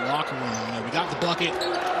D'Antoni in the locker room. You know, we got the bucket,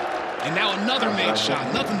 and now another made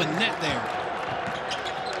shot. Nothing but net there.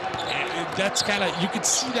 And that's kind of, you could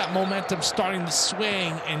see that momentum starting to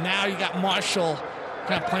swing, and now you got Marshall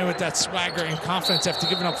kind of playing with that swagger and confidence after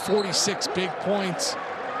giving up 46 big points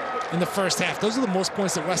in the first half. Those are the most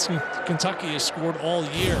points that Western Kentucky has scored all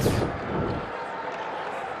year.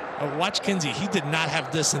 Watch Kinsey. He did not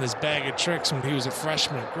have this in his bag of tricks when he was a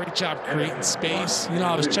freshman. Great job creating space. You know,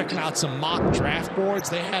 I was checking out some mock draft boards.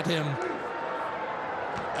 They had him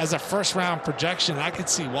as a first-round projection. I could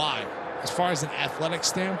see why. As far as an athletic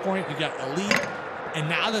standpoint, you got elite. And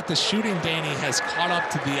now that the shooting, Danny, has caught up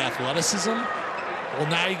to the athleticism, well,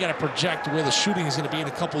 now you got to project where the shooting is going to be in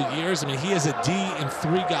a couple of years. I mean, he has a D and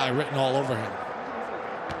 3 guy written all over him.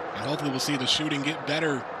 And hopefully we'll see the shooting get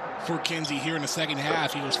better for Kinsey here in the second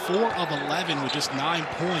half. He was 4 of 11 with just 9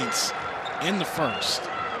 points in the first.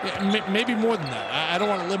 Yeah, maybe more than that. I don't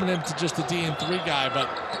want to limit him to just a D and 3 guy, but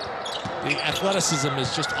the athleticism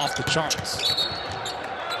is just off the charts.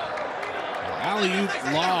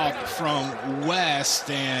 Alley-oop lob from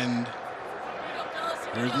West, and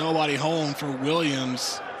there's nobody home for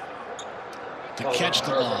Williams to catch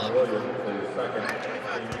the lob.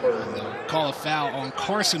 Call a foul on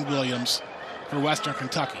Carson Williams for Western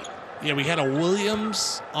Kentucky. Yeah, we had a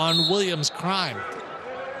Williams on Williams crime.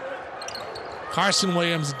 Carson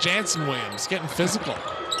Williams, Jansen Williams getting physical.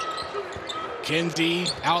 Kinsey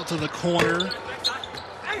out to the corner.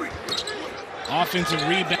 Offensive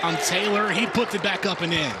rebound, Taylor. He puts it back up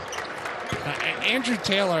and in. Andrew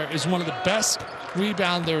Taylor is one of the best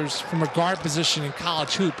rebounders from a guard position in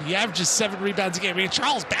college hoop. He averages 7 rebounds a game. I mean,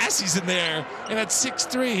 Charles Bassey's in there, and at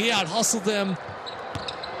 6'3", he out-hustled him.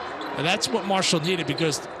 And that's what Marshall needed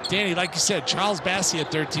because, Danny, like you said, Charles Bassey had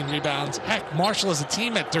 13 rebounds. Heck, Marshall as a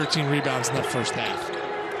team had 13 rebounds in that first half.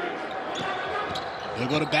 They'll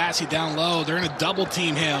go to Bassey down low. They're going to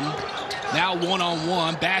double-team him. Now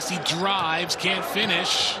one-on-one. Bassey drives, can't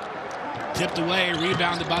finish. Tipped away,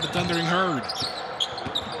 rebounded by the Thundering Herd.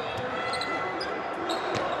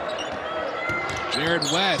 Jared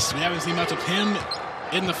West, we haven't seen much of him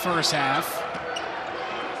in the first half.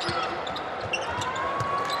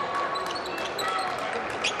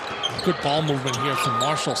 Good ball movement here from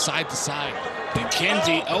Marshall side to side. And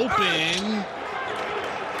Kinsey open.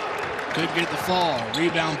 Could get the fall.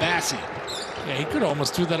 Rebound Bassey. Yeah, he could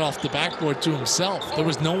almost threw that off the backboard to himself. There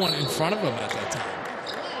was no one in front of him at that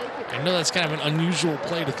time. I know that's kind of an unusual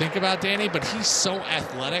play to think about, Danny, but he's so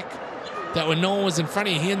athletic that when no one was in front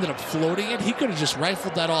of him, he ended up floating it. He could have just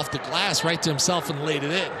rifled that off the glass right to himself and laid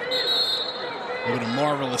it in. What a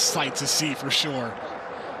marvelous sight to see for sure.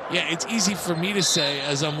 Yeah, it's easy for me to say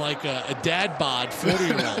as I'm like a dad bod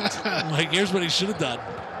 40-year-old. Like, here's what he should have done.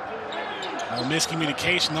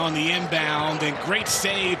 Miscommunication on the inbound, and great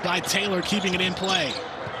save by Taylor, keeping it in play.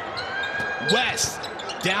 West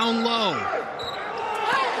down low.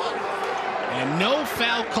 And no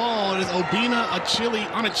foul called as Obinna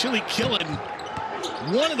Achille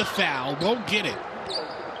Killen wanted the foul, won't get it.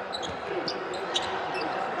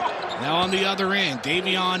 Now on the other end,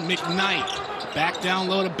 Davion McKnight back down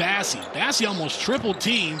low to Bassey. Bassey almost triple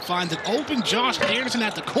team, finds an open Josh Anderson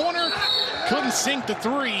at the corner, couldn't sink the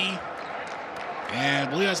 3. And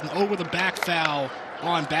I believe that's an over-the-back foul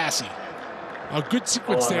on Bassey. A good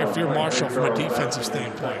sequence there if you're Marshall from a defensive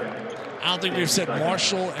standpoint. I don't think we've said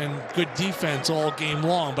Marshall and good defense all game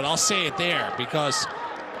long, but I'll say it there because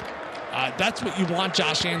that's what you want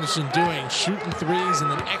Josh Anderson doing, shooting threes,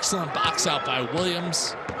 and an excellent box out by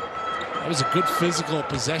Williams. That was a good physical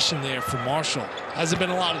possession there for Marshall. Hasn't been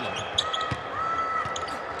a lot of them.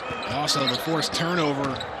 Also the forced turnover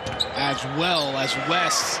as well as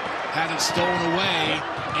West had it stolen away.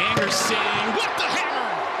 Anderson with the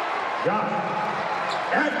hammer. Josh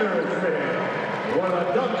Anderson with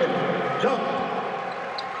a Duncan dunk.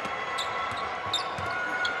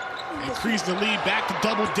 Increased the lead back to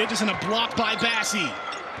double digits and a block by Bassey.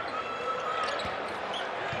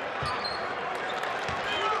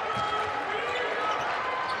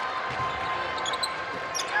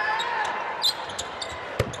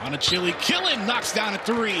 Achille Killen knocks down a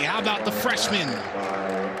 3. How about the freshman?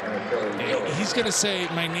 He's going to say,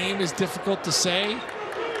 my name is difficult to say,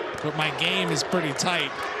 but my game is pretty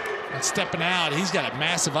tight. And stepping out, he's got a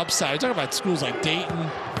massive upside. Talking about schools like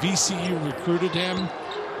Dayton, VCU recruited him.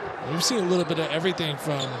 We've seen a little bit of everything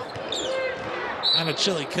from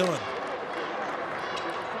Achille Killen.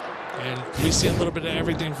 And we see a little bit of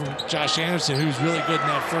everything from Josh Anderson, who's really good in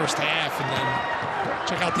that first half. And then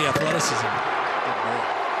check out the athleticism.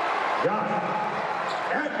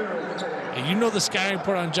 And you know the scouting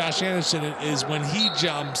report on Josh Anderson is when he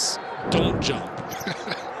jumps, don't jump.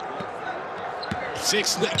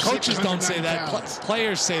 Coaches don't say that.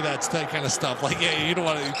 Players say that kind of stuff. Like, yeah, you don't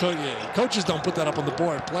want to. Coaches don't put that up on the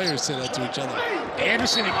board. Players say that to each other.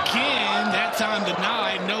 Anderson again, that time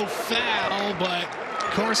denied, no foul, but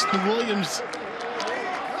of course the Williams.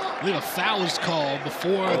 I believe a foul was called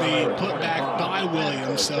before the putback by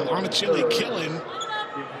Williams. So Achille Killen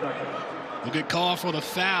will get called for the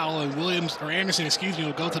foul, and Anderson,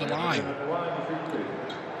 will go to the line.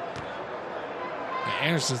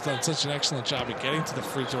 Anderson's done such an excellent job of getting to the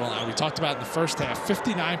free throw line. We talked about in the first half,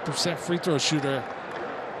 59% free throw shooter.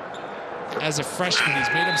 As a freshman, he's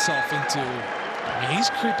made himself into, he's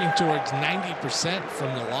creeping towards 90%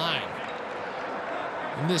 from the line.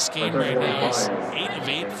 In this game right now, he's 8 of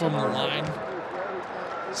 8 from the line,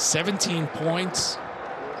 17 points.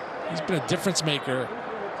 He's been a difference maker.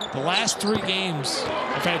 The last 3 games,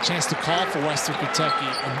 I've had a chance to call for Western Kentucky,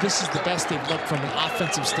 and this is the best they've looked from an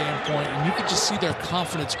offensive standpoint, and you could just see their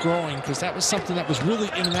confidence growing, because that was something that was really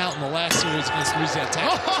in and out in the last series against Louisiana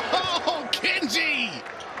Tech. Oh, Kinsey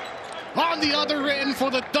on the other end for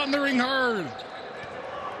the Thundering Herd.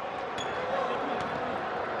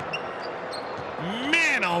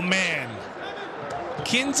 Man, oh man.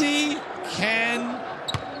 Kinsey can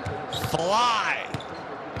fly.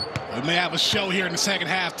 We may have a show here in the second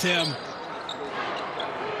half, Tim.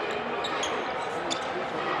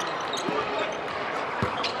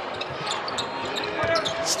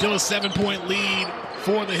 Still a 7-point lead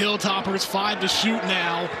for the Hilltoppers. 5 to shoot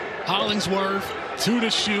now. Hollingsworth, 2 to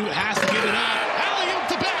shoot, has to get it up. Alley-oop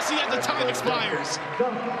to Bassey as the time expires.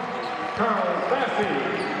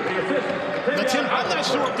 Now, Tim, I'm not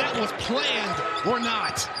sure if that was planned or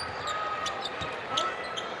not.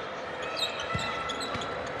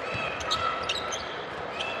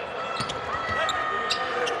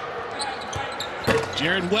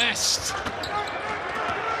 Jared West.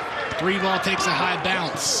 3 ball takes a high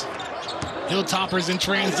bounce. Hilltoppers in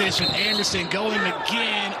transition. Anderson going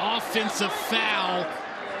again. Offensive foul.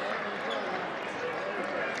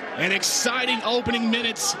 An exciting opening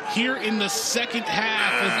minutes here in the second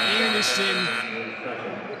half as Anderson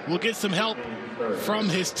will get some help from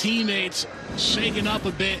his teammates, shaken up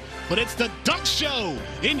a bit. But it's the Dunk Show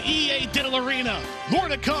in EA Diddle Arena. More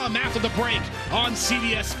to come after the break on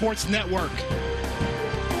CBS Sports Network.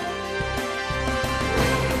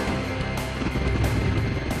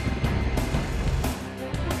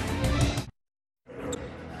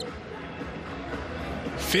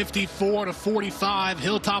 (54-45),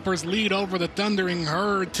 Hilltoppers lead over the Thundering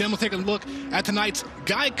Herd. Tim will take a look at tonight's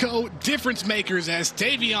Geico difference makers as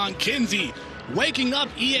Tavion Kinsey waking up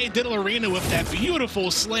EA Diddle Arena with that beautiful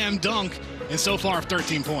slam dunk, and so far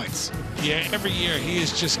 13 points. Yeah, every year he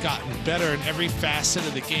has just gotten better in every facet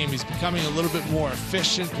of the game. He's becoming a little bit more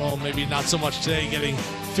efficient. Well, maybe not so much today, getting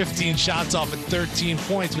 15 shots off at 13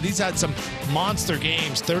 points, but he's had some monster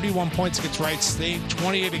games. 31 points against Wright State,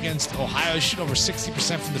 28 against Ohio, shooting over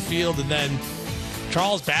 60% from the field. And then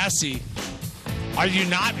Charles Bassey, are you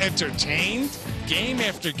not entertained? Game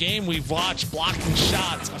after game, we've watched blocking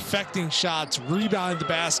shots, affecting shots, rebounding the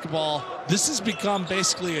basketball. This has become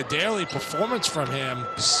basically a daily performance from him.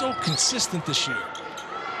 So consistent this year.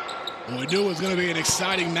 Well, we knew it was going to be an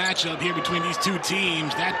exciting matchup here between these two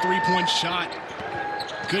teams. That three-point shot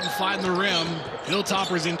couldn't find the rim.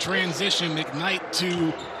 Hilltoppers in transition. McKnight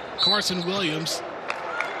to Carson Williams.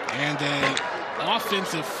 And an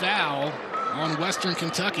offensive foul on Western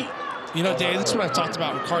Kentucky. You know, Dave, that's what I've talked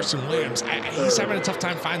about with Carson Williams. He's having a tough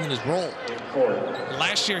time finding his role.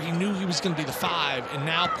 Last year, he knew he was going to be the 5, and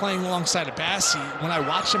now playing alongside of Bassey, when I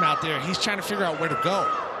watch him out there, he's trying to figure out where to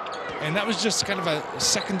go. And that was just kind of a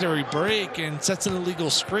secondary break and sets an illegal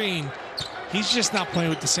screen. He's just not playing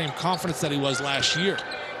with the same confidence that he was last year.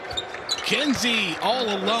 Kinsey, all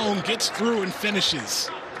alone, gets through and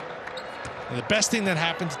finishes. And the best thing that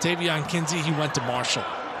happened to Tavion Kinsey, he went to Marshall.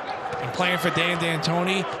 And playing for Dan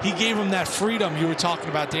D'Antoni, he gave him that freedom you were talking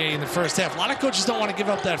about, Danny, in the first half. A lot of coaches don't want to give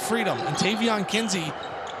up that freedom. And Tavion Kinsey,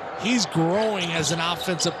 he's growing as an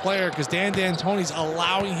offensive player because Dan D'Antoni's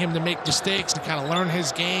allowing him to make mistakes and kind of learn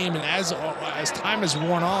his game. And as time has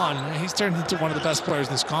worn on, he's turned into one of the best players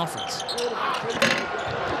in this conference.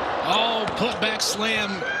 Oh, putback slam,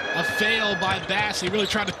 a fail by Bassey. Really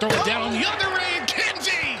tried to throw it down on the other end.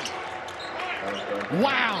 Kinsey!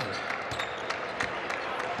 Wow.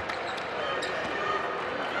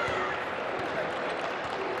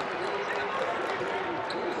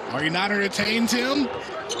 Are you not entertained, Tim?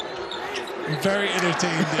 Very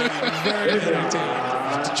entertained, Danny. Very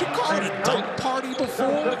entertained. Did you call it a dunk party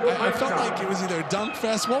before? I felt like it was either a dunk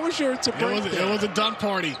fest. What was your interpretation? It was a dunk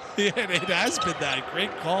party. Yeah, it has been that.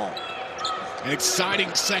 Great call. An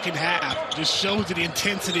exciting second half. Just shows the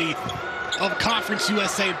intensity of Conference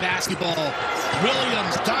USA basketball.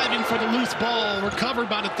 Williams diving for the loose ball. Recovered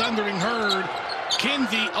by the Thundering Herd.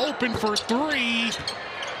 Kinsey open for 3.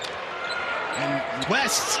 And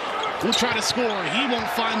West will try to score. He won't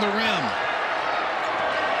find the rim.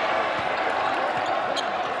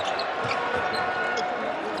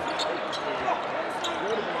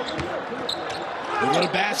 go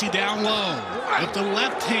to Bassey down low. With the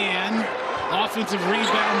left hand, offensive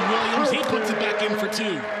rebound, Williams. He puts it back in for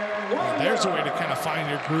two. Well, there's a way to kind of find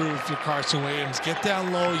your groove for Carson Williams. Get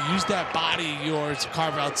down low, use that body of yours to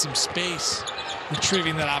carve out some space,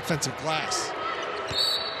 retrieving that offensive glass.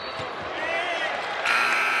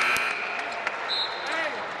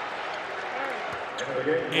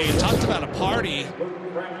 Hey, you talked about a party.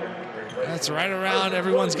 That's right around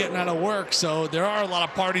everyone's getting out of work, so there are a lot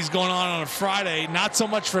of parties going on a Friday. Not so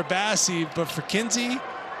much for Bassey, but for Kinsey,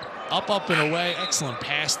 up and away. Excellent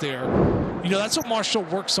pass there. You know, that's what Marshall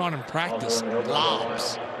works on in practice,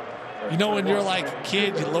 lobs. You know, when you're like a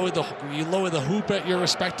kid, you lower the hoop at your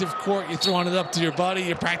respective court, you're throwing it up to your buddy,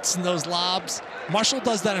 you're practicing those lobs. Marshall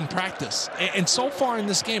does that in practice. And so far in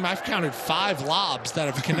this game, I've counted 5 lobs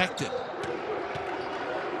that have connected.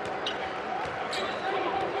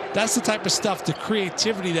 That's the type of stuff, the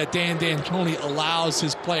creativity that Dan D'Antoni allows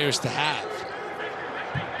his players to have.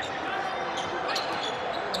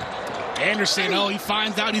 Anderson, he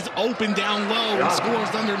finds out he's open down low and scores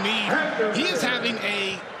underneath. He is having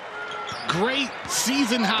a great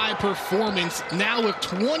season-high performance now with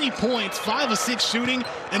 20 points, 5 of 6 shooting,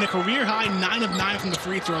 and a career-high 9 of 9 from the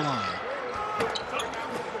free throw line.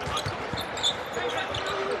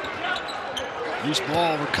 Loose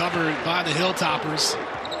ball recovered by the Hilltoppers.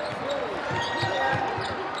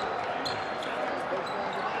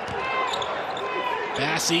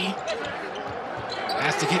 Bassey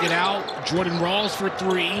has to kick it out. Jordan Rawls for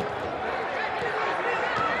 3.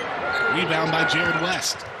 Rebound by Jared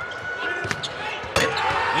West.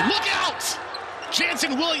 And look out!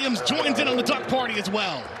 Jansen Williams joins in on the duck party as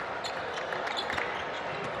well.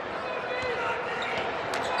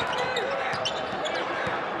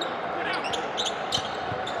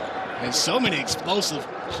 And so many explosive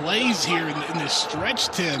plays here in this stretch,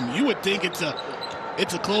 Tim. You would think it's a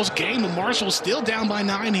close game, but Marshall's still down by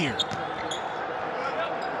 9 here.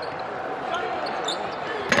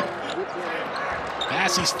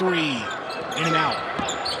 Bassey's 3, in and out.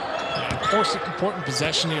 Of course, important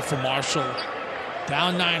possession here for Marshall.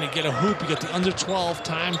 Down 9 to get a hoop. You get the under 12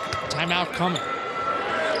 timeout coming.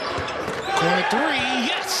 Corner 3,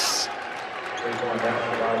 yes!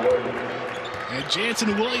 And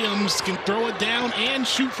Jansen Williams can throw it down and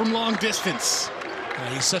shoot from long distance.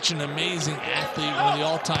 He's such an amazing athlete, one of the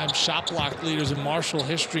all-time shot block leaders in Marshall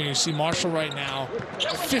history. And you see Marshall right now,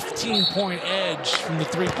 15-point edge from the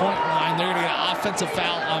three-point line. They're going to get an offensive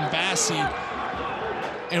foul on Bassey.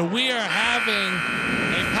 And we are having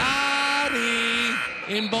a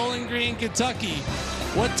party in Bowling Green, Kentucky.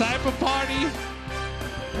 What type of party?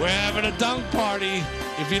 We're having a dunk party.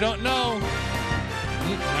 If you don't know,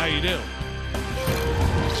 now you do.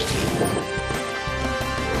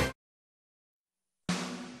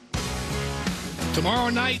 Tomorrow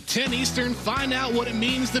night, 10 Eastern, find out what it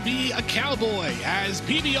means to be a Cowboy as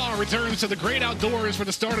PBR returns to the great outdoors for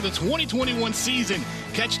the start of the 2021 season.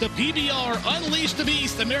 Catch the PBR Unleash the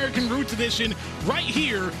Beast American Roots Edition right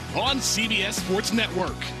here on CBS Sports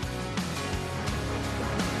Network.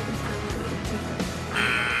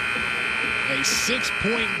 A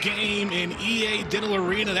 6-point game in EA Diddle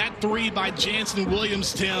Arena. That 3 by Jansen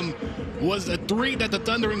Williams, Tim, was a 3 that the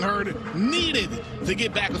Thundering Herd needed to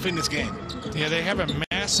get back within this game. Yeah, they have a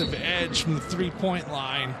massive edge from the three-point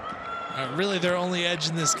line. Really their only edge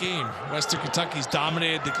in this game. Western Kentucky's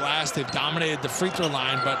dominated the glass. They've dominated the free throw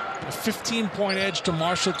line, but a 15-point edge to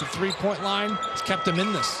Marshall at the three-point line has kept them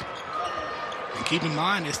in this. And keep in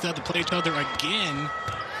mind, they still have to play each other again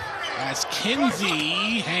as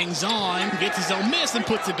Kinsey hangs on, gets his own miss, and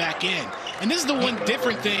puts it back in. And this is the one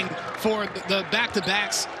different thing for the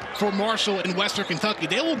back-to-backs for Marshall and Western Kentucky.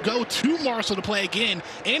 They will go to Marshall to play again,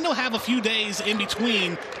 and they'll have a few days in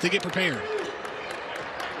between to get prepared.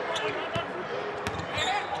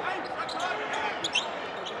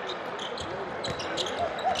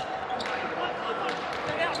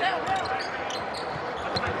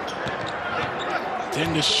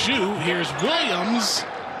 Then to shoot, here's Williams.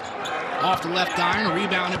 Off the left iron,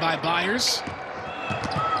 rebounded by Byers.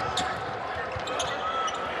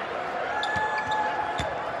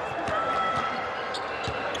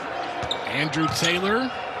 Andrew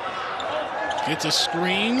Taylor gets a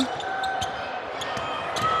screen.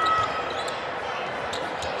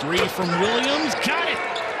 3 from Williams, got it!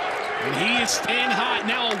 And he is staying hot.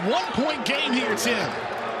 Now a 1-point game here, Tim.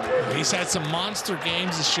 He's had some monster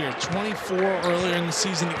games this year. 24 earlier in the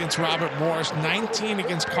season against Robert Morris, 19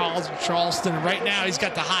 against Carl Charleston. Right now, he's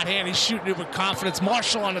got the hot hand. He's shooting it with confidence.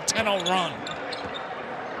 Marshall on a 10-0 run.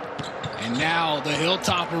 And now the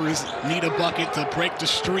Hilltoppers need a bucket to break the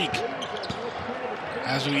streak.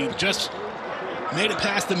 As we just Made it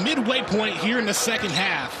past the midway point here in the second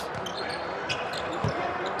half.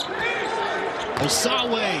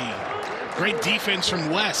 Osawe. Great defense from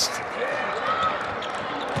West.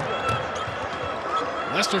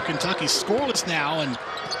 Western Kentucky scoreless now in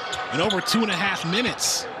over 2.5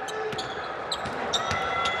 minutes.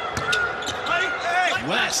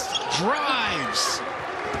 West drives.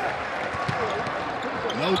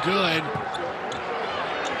 No good.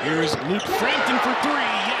 Here's Luke Frampton for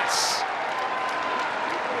three. Yes.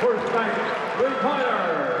 First bank,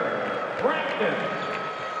 three-pointer, Frampton.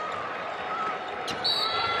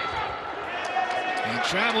 And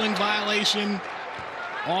traveling violation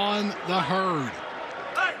on the Herd.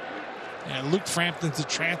 Yeah, Luke Frampton's a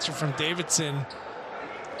transfer from Davidson.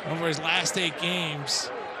 Over his last 8 games,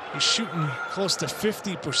 he's shooting close to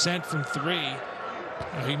 50% from three.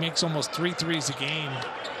 He makes almost 3 threes a game.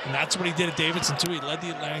 And that's what he did at Davidson, too. He led the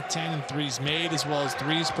Atlantic 10 in threes made as well as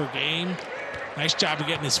threes per game. Nice job of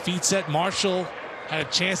getting his feet set. Marshall had a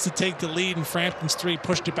chance to take the lead, and Frampton's three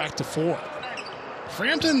pushed it back to 4.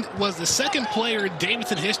 Frampton was the second player in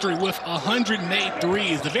Davidson history with 108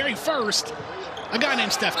 threes. The very first, a guy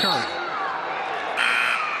named Steph Curry.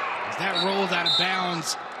 As that rolls out of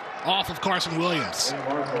bounds off of Carson Williams.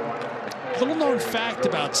 Little known fact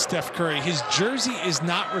about Steph Curry, his jersey is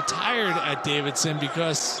not retired at Davidson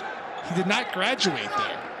because he did not graduate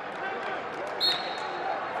there.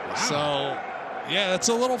 Wow. So, yeah, that's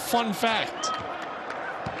a little fun fact.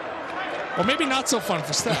 Or maybe not so fun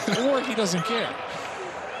for Steph, or he doesn't care.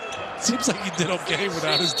 Seems like he did okay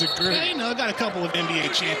without his degree. Yeah, you know, got a couple of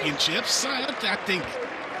NBA championships. I think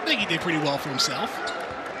he did pretty well for himself.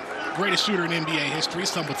 Greatest shooter in NBA history,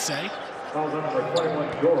 some would say. No,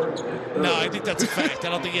 I think that's a fact. I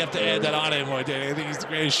don't think you have to add that on anymore, Danny. I think he's the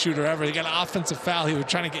greatest shooter ever. He got an offensive foul. He was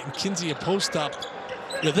trying to get Kinsey a post up.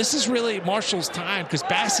 You know, this is really Marshall's time because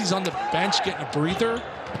Bassey's on the bench getting a breather.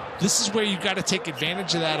 This is where you got to take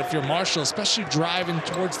advantage of that if you're Marshall, especially driving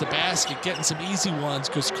towards the basket, getting some easy ones,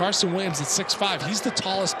 because Carson Williams at 6'5", he's the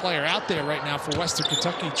tallest player out there right now for Western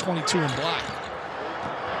Kentucky, 22 in black.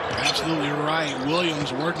 Absolutely right.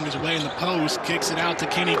 Williams working his way in the post, kicks it out to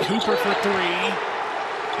Kenny Cooper for three.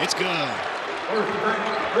 It's good.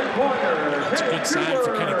 That's a good sign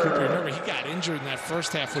for Kenny Cooper. Remember, he got injured in that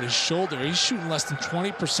first half with his shoulder. He's shooting less than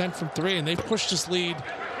 20% from three, and they've pushed his lead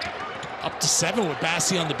up to 7 with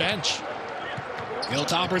Bassey on the bench.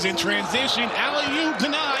 Hilltoppers in transition. Alley-oop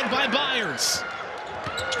denied by Byers.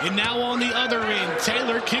 And now on the other end,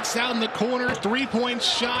 Taylor kicks out in the corner. Three-point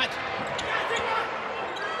shot.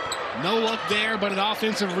 No luck there, but an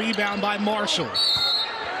offensive rebound by Marshall.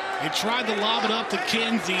 They tried to lob it up to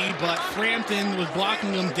Kinsey, but Frampton was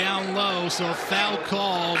blocking him down low, so a foul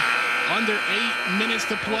called. Under 8 minutes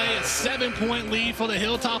to play, a 7-point lead for the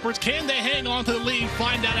Hilltoppers. Can they hang on to the lead?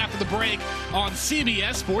 Find out after the break on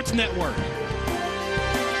CBS Sports Network.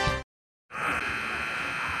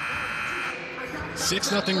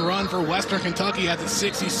 6-0 run for Western Kentucky at the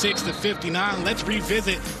 66-59. Let's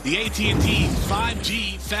revisit the AT&T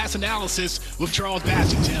 5G fast analysis with Charles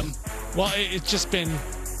Bassey, Tim. Well, it's just been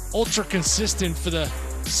ultra consistent for the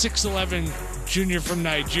 6'11 junior from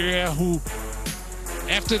Nigeria who,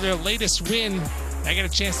 after their latest win, I got a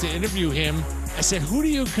chance to interview him. I said, who do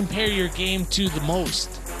you compare your game to the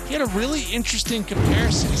most? He had a really interesting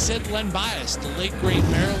comparison. He said Len Bias, the late great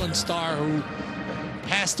Maryland star who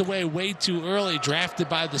passed away way too early, drafted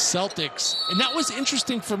by the Celtics. And that was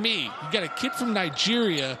interesting for me. You got a kid from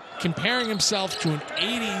Nigeria comparing himself to an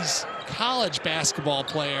 80s college basketball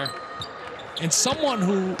player and someone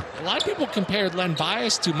who a lot of people compared Len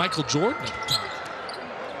Bias to Michael Jordan at the time.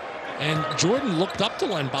 And Jordan looked up to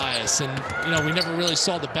Len Bias, and, you know, we never really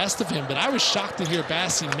saw the best of him, but I was shocked to hear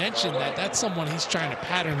Bassey mention that that's someone he's trying to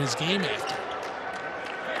pattern his game after.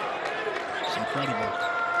 It's incredible.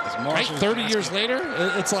 Right, 30 years later,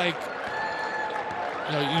 it's like,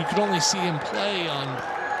 you know, you could only see him play on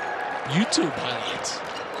YouTube highlights.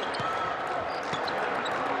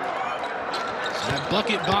 That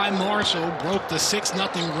bucket by Marshall broke the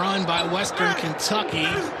 6-0 run by Western Kentucky.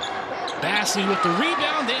 Bassey with the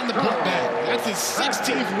rebound and the putback. That's his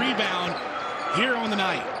 16th rebound here on the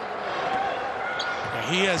night.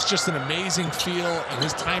 Yeah, he has just an amazing feel, and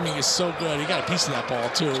his timing is so good. He got a piece of that ball,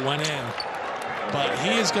 too. It went in. But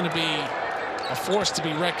he is going to be a force to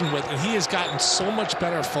be reckoned with, and he has gotten so much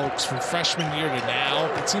better, folks, from freshman year to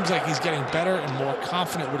now. It seems like he's getting better and more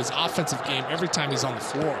confident with his offensive game every time he's on the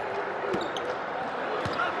floor.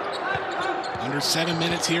 Under 7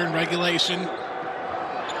 minutes here in regulation.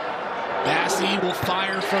 Bassey will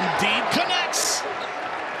fire from deep, connects.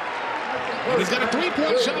 And he's got a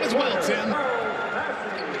three-point shot as well, Tim.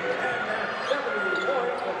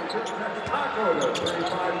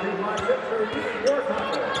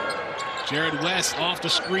 Jared West off the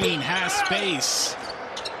screen, has space.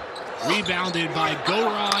 Rebounded by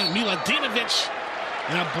Goran Miladinovic,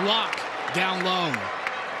 and a block down low.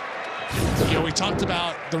 We talked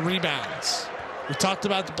about the rebounds. We talked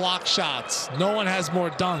about the block shots. No one has more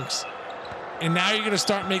dunks. And now you're going to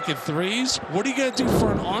start making threes? What are you going to do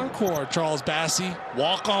for an encore, Charles Bassey?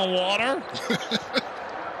 Walk on water?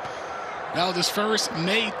 That was his first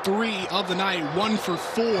made three of the night, 1 for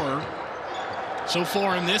 4 so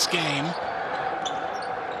far in this game.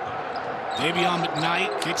 Davion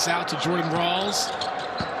McKnight kicks out to Jordan Rawls.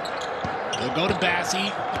 They'll go to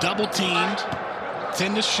Bassey, double teamed,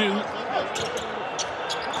 10 to shoot.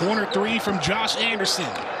 Corner 3 from Josh Anderson.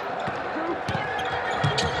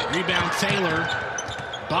 Rebound Taylor.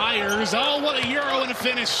 Byers. Oh, what a Euro and a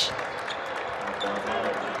finish.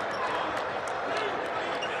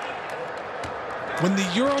 When the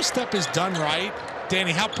Euro step is done right,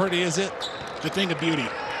 Danny, how pretty is it? The thing of beauty.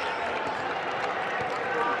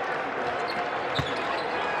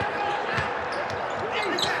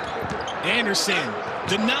 Anderson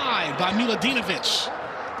denied by Miladinovic.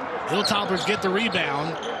 Hilltoppers get the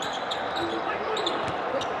rebound.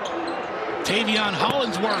 Tavion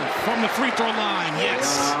Hollingsworth from the free throw line.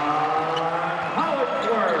 Yes.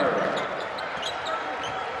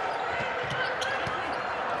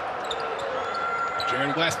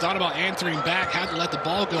 Jared West thought about answering back, had to let the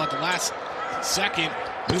ball go at the last second.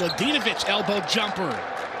 Miladinovic elbow jumper.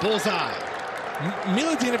 Bullseye.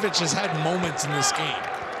 Miladinovic has had moments in this game.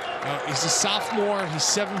 He's a sophomore. He's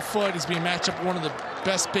 7 foot. He's being matched up with one of the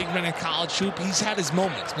best big men in college hoop. He's had his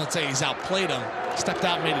moments. I'm not saying he's outplayed him. Stepped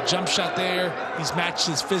out, made a jump shot there. He's matched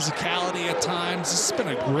his physicality at times. This has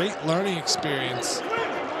been a great learning experience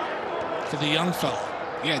for the young fella.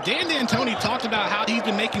 Yeah, Dan D'Antoni talked about how he's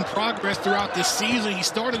been making progress throughout this season. He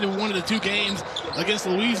started in one of the 2 games against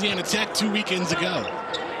Louisiana Tech 2 weekends ago.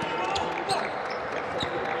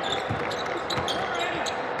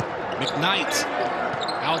 McKnight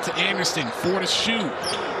out to Anderson, 4 to shoot.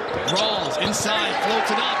 Rawls inside,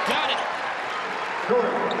 floats it up, got it.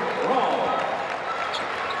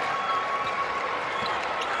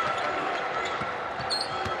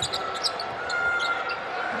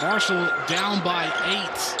 Marshall down by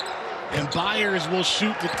 8, and Byers will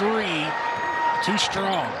shoot the 3. Too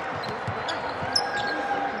strong.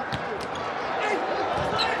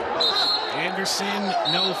 Anderson,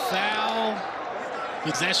 no foul.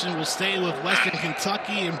 Possession will stay with Western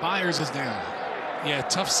Kentucky, and Byers is down. Yeah,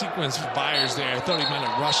 tough sequence for Byers there. I thought he might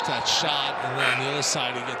have rushed that shot, and then on the other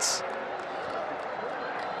side he gets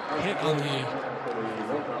hit on the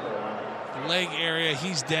leg area.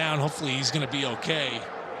 He's down. Hopefully he's going to be okay.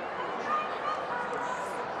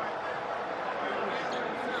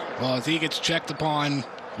 Well, as he gets checked upon,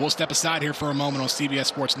 we'll step aside here for a moment on CBS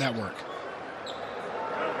Sports Network.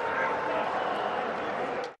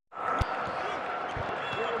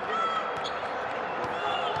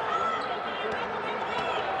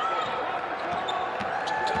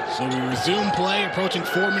 So we resume play, approaching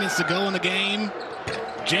 4 minutes to go in the game.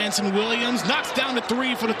 Jansen Williams knocks down the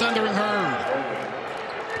 3 for the Thundering Herd.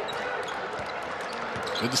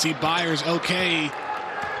 Good to see Byers okay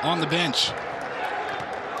on the bench.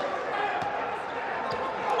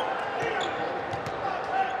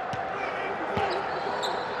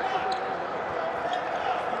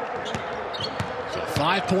 So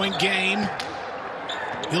 5-point game.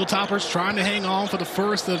 Hilltoppers trying to hang on for the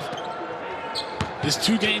first of this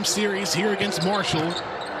 2-game series here against Marshall.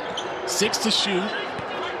 6 to shoot.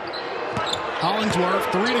 Hollingsworth,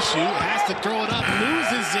 3 to shoot. Has to throw it up,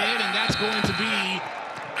 loses it, and that's going to be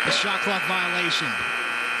a shot clock violation.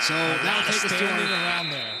 So that'll take us standing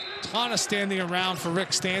around there. Ton of standing around for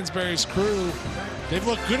Rick Stansbury's crew. They've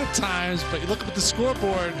looked good at times, but you look at the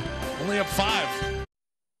scoreboard, only up 5.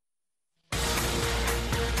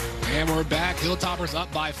 And we're back. Hilltoppers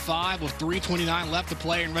up by 5 with 3:29 left to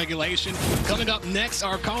play in regulation. Coming up next,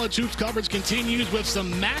 our college hoops coverage continues with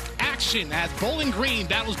some MAC action as Bowling Green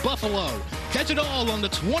battles Buffalo. Catch it all on the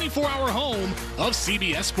 24-hour home of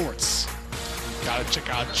CBS Sports. Got to check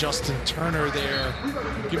out Justin Turner there,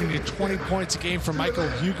 giving you 20 points a game for Michael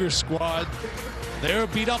Huger's squad. They were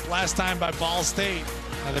beat up last time by Ball State.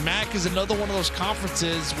 Now, the MAC is another one of those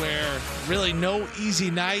conferences where really no easy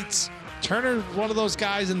nights. Turner, one of those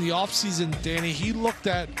guys in the offseason, Danny, he looked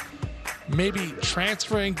at maybe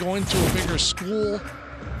transferring, going to a bigger school.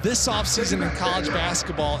 This offseason in college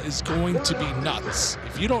basketball is going to be nuts.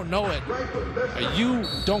 If you don't know it, you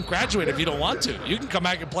don't graduate if you don't want to. You can come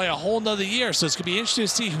back and play a whole nother year. So it's going to be interesting to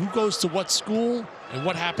see who goes to what school and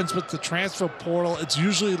what happens with the transfer portal. It's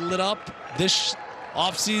usually lit up this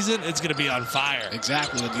off season, it's going to be on fire.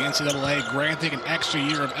 Exactly. With the NCAA granting an extra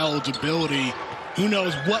year of eligibility, who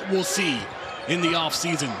knows what we'll see in the off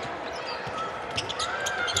season.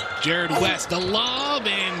 Jared West, the lob,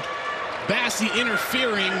 and Bassey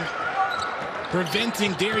interfering,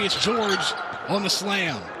 preventing Darius George on the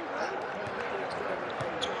slam.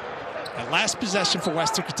 That last possession for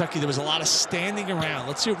Western Kentucky, there was a lot of standing around.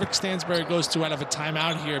 Let's see what Rick Stansbury goes to out of a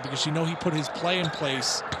timeout here, because you know he put his play in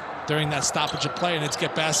place during that stoppage of play, and it's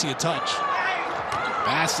get Bassey a touch.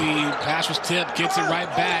 Bassey, pass was tipped, gets it right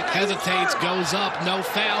back, hesitates, goes up, no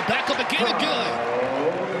foul, back up again and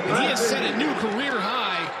good. And he has set a new career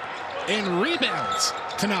high in rebounds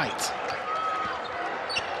tonight.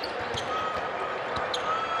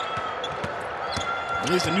 At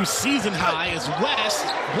least a new season high as West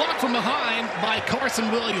blocked from behind by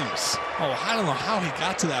Carson Williams. Oh, I don't know how he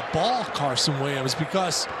got to that ball, Carson Williams,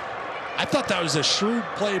 because I thought that was a shrewd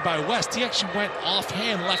play by West. He actually went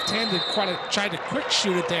offhand, left-handed, tried to quick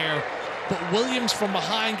shoot it there, but Williams from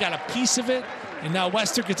behind got a piece of it, and now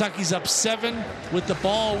Western Kentucky's up 7 with the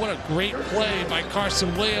ball. What a great play by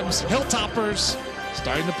Carson Williams. Hilltoppers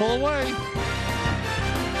starting to pull away.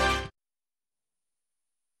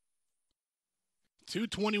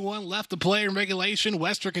 2:21 left to play in regulation.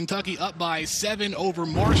 Western Kentucky up by 7 over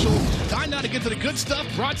Marshall. Time now to get to the good stuff,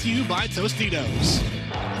 brought to you by Tostitos.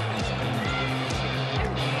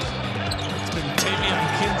 It's been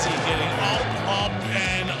Tavion Kinsey getting up,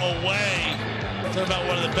 and away. Talking about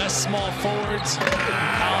one of the best small forwards in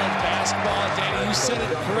college basketball. Danny, you said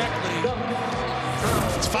it correctly.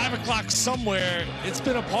 It's 5 o'clock somewhere. It's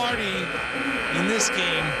been a party in this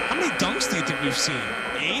game. How many dunks do you think we've seen?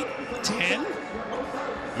 8? 10?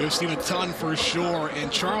 We've seen a ton for sure, and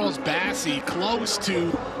Charles Bassey close to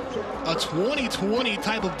a 2020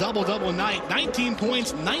 type of double-double night. 19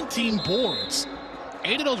 points, 19 boards.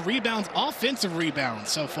 8 of those rebounds, offensive rebounds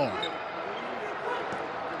so far.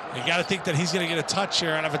 You got to think that he's going to get a touch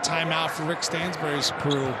here out of a timeout for Rick Stansbury's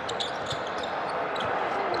crew.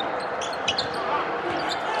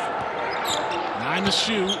 Nine to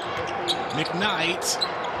shoot. McKnight.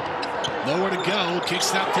 Nowhere to go.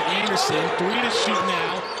 Kicks out to Anderson. 3 to shoot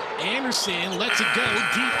now. Anderson lets it go.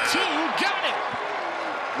 Deep 2. Got it!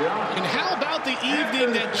 And how about the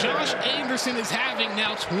evening that Josh Anderson is having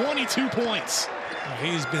now? 22 points.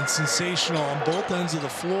 He's been sensational on both ends of the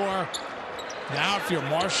floor. Now if you're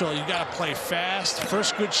Marshall, you got to play fast.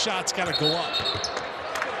 First good shot's got to go up.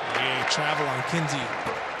 Yeah, travel on Kinsey.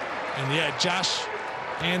 And yeah, Josh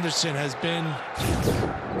Anderson has been...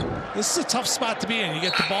 This is a tough spot to be in. You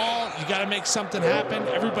get the ball, you got to make something happen.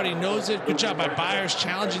 Everybody knows it. Good job by Byers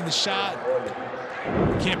challenging the shot.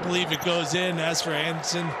 Can't believe it goes in. As for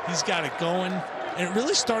Anderson, he's got it going. And it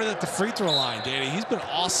really started at the free throw line, Danny. He's been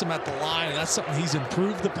awesome at the line, and that's something he's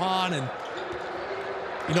improved upon. And,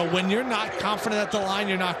 you know, when you're not confident at the line,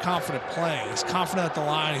 you're not confident playing. He's confident at the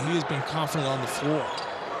line, and he has been confident on the floor.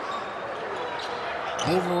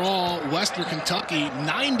 Overall, Western Kentucky,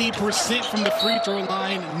 90% from the free throw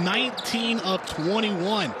line, 19 of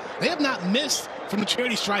 21. They have not missed from the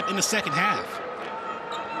charity stripe in the second half.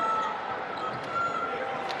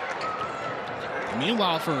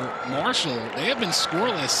 Meanwhile, for Marshall, they have been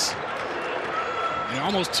scoreless in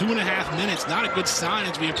almost 2.5 minutes. Not a good sign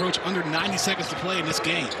as we approach under 90 seconds to play in this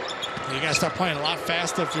game. You got to start playing a lot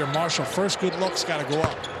faster if you're Marshall. First good look's got to go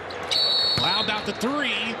up. Well, how about the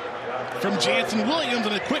 3 from Jansen Williams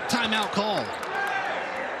and a quick timeout call?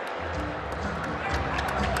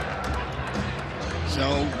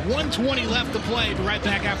 So 1:20 left to play. Be right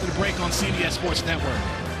back after the break on CBS Sports Network.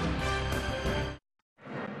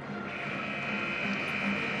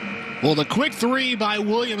 Well, the quick 3 by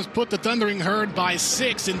Williams put the Thundering Herd by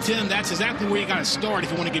 6. And, Tim, that's exactly where you got to start if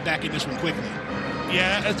you want to get back in this one quickly.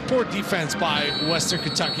 Yeah, it's poor defense by Western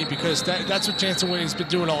Kentucky, because that's what Jansen Williams has been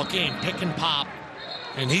doing all game, pick and pop.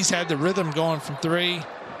 And he's had the rhythm going from 3.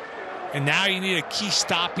 And now you need a key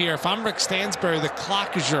stop here. If I'm Rick Stansbury, the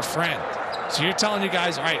clock is your friend. So you're telling you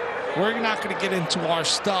guys, all right, we're not going to get into our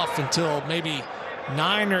stuff until maybe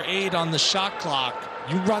 9 or 8 on the shot clock.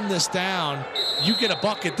 You run this down, you get a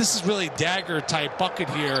bucket. This is really dagger-type bucket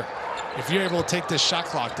here if you're able to take this shot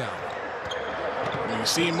clock down. You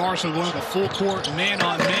see Marshall going to full court,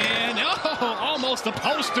 man-on-man. Oh, almost a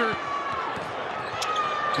poster.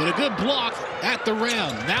 But a good block at the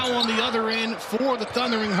rim. Now on the other end for the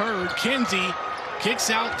Thundering Herd, Kinsey kicks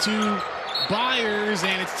out to Byers,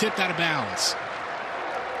 and it's tipped out of bounds.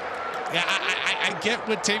 Yeah, I get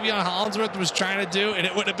what Tavion Hollingsworth was trying to do, and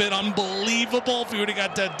it would have been unbelievable if he would have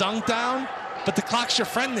got that dunk down. But the clock's your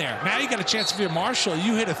friend there. Now you got a chance if you're Marshall.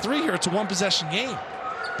 You hit a 3 here, it's a 1-possession game.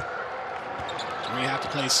 We have to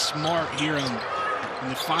play smart here and in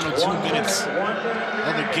the final 2 minutes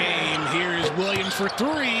of the game. Here is Williams for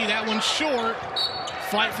three. That one's short.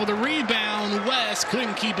 Fight for the rebound. West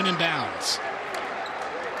couldn't keep it in bounds.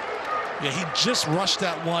 Yeah, he just rushed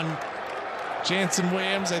that one. Jansen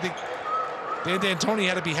Williams, I think Dan D'Antoni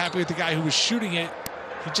had to be happy with the guy who was shooting it.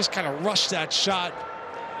 He just kind of rushed that shot.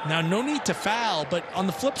 Now, no need to foul, but on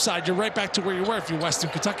the flip side, you're right back to where you were if you're Western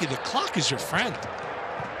Kentucky. The clock is your friend.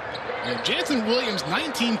 And Jansen Williams,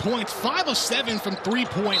 19 points, 5 of 7 from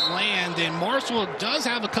three-point land, and Marshall does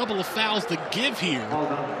have a couple of fouls to give here.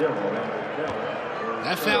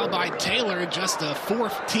 That foul by Taylor, just a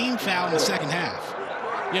fourth team foul in the second half.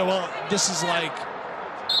 Yeah, well, this is like,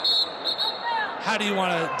 how do you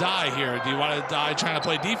want to die here? Do you want to die trying to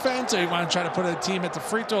play defense, or you want to try to put a team at the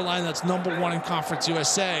free throw line that's #1 in Conference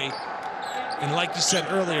USA? And like you said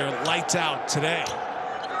earlier, lights out today.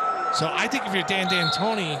 So I think if you're Dan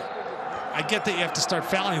D'Antoni, I get that you have to start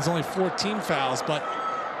fouling. It's only 14 fouls, but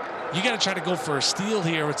you got to try to go for a steal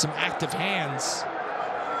here with some active hands.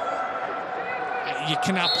 You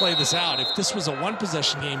cannot play this out. If this was a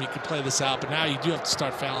one-possession game, you could play this out, but now you do have to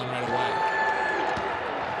start fouling right away.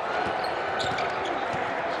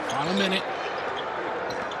 Final minute.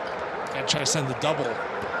 Got to try to send the double,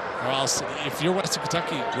 or else if you're Western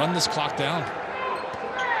Kentucky, run this clock down.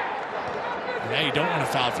 And now you don't want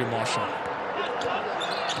to foul if you're Marshall.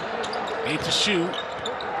 8 to shoot.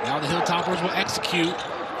 Now the Hilltoppers will execute.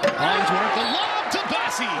 Hollingsworth, the lob to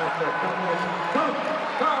Bassey.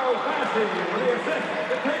 Charles Bassey with the assist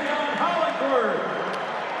to take on Hollingsworth.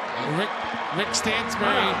 Rick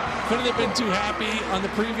Stansbury couldn't have been too happy on the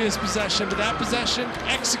previous possession, but that possession,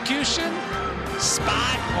 execution,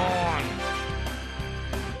 spot on.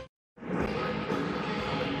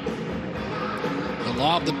 The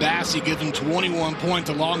lob to Bassey gives him 21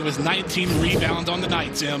 points along with 19 rebounds on the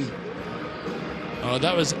night, Tim. Oh,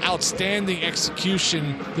 that was outstanding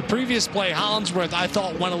execution. The previous play, Hollingsworth, I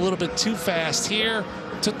thought went a little bit too fast here.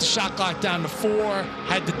 Took the shot clock down to 4,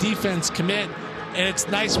 had the defense commit, and it's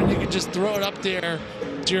nice when you can just throw it up there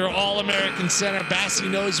to your All-American center. Bassey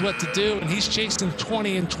knows what to do, and he's chasing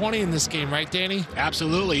 20 and 20 in this game, right, Danny?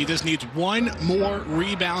 Absolutely. He just needs one more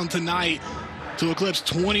rebound tonight to eclipse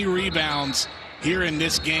 20 rebounds here in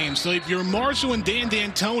this game. So if you're Marshall and Dan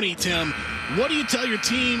D'Antoni, Tim, what do you tell your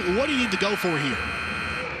team? What do you need to go for here?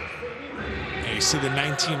 Yeah, you see the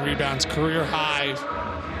 19 rebounds, career high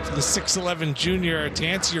for the 6'11 junior. To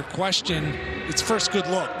answer your question, it's first good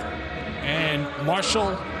look. And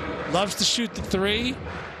Marshall loves to shoot the three.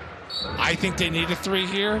 I think they need a three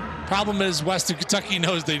here. Problem is Western Kentucky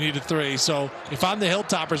knows they need a three. So if I'm the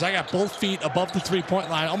Hilltoppers, I got both feet above the three-point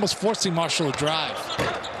line, almost forcing Marshall to drive.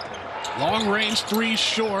 Long range three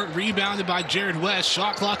short, rebounded by Jared West.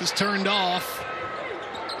 Shot clock is turned off.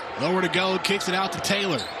 Nowhere to go, kicks it out to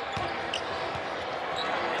Taylor.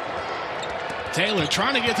 Taylor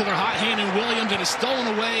trying to get to their hot hand in Williams, and is stolen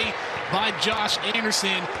away by Josh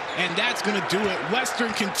Anderson, and that's going to do it.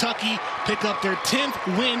 Western Kentucky pick up their 10th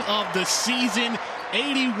win of the season,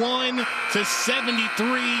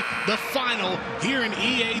 81-73, the final here in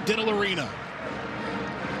EA Diddle Arena.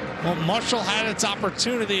 Well, Marshall had its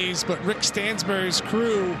opportunities, but Rick Stansbury's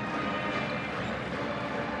crew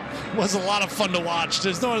was a lot of fun to watch.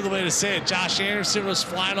 There's no other way to say it. Josh Anderson was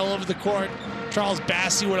flying all over the court. Charles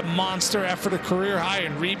Bassey with a monster effort, a career high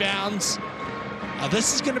in rebounds.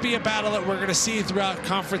 This is going to be a battle that we're going to see throughout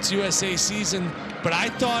Conference USA season, but I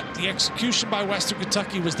thought the execution by Western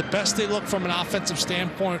Kentucky was the best they looked from an offensive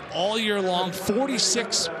standpoint all year long.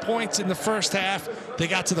 46 points in the first half. They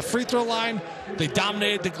got to the free throw line, they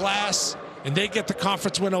dominated the glass, and they get the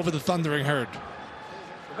conference win over the Thundering Herd.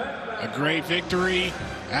 A great victory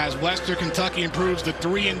as Western Kentucky improves to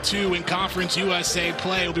 3-2 in Conference USA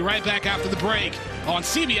play. We'll be right back after the break on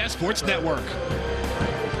CBS Sports Network.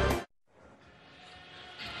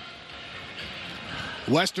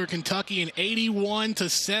 Western Kentucky an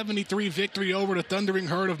 81-73 victory over the Thundering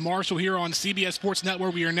Herd of Marshall here on CBS Sports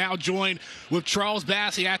Network. We are now joined with Charles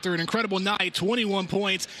Bassey after an incredible night, 21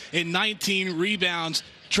 points and 19 rebounds.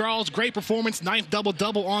 Charles, great performance, 9th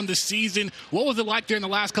double-double on the season. What was it like there in the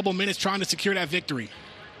last couple minutes trying to secure that victory?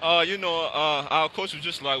 Our coach was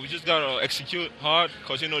just like, we just got to execute hard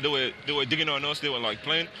because, they were digging on us. They were,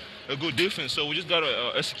 playing a good defense. So we just got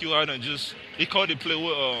to execute hard and just – he called the play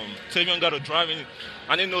with Tavion got a driving.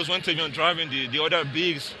 And he knows when Tavion driving, the other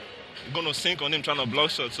bigs going to sink on him trying to block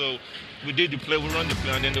shots. So we did the play, we run the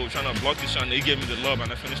play, and then they were trying to block the shot, and he gave me the lob, and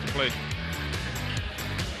I finished the play.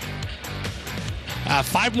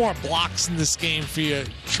 5 more blocks in this game for you,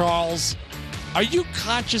 Charles. Are you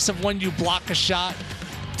conscious of when you block a shot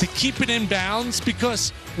to keep it in bounds? Because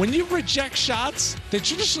when you reject shots, they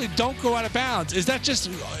traditionally don't go out of bounds. Is that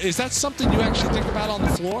something you actually think about on the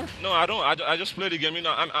floor? No, I don't. I just play the game. You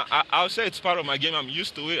know, I would say it's part of my game. I'm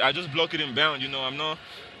used to it. I just block it in bounds. You know, I'm not.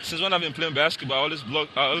 Since when I've been playing basketball, I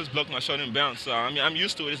always block my shot in bounds. So I mean, I'm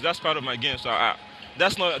used to it. That's part of my game. So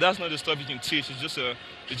that's not the stuff you can teach. It's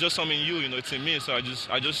just something you know. It's in me. So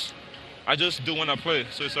I just do when I play.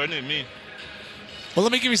 So it's already in me. Well,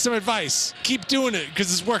 let me give you some advice. Keep doing it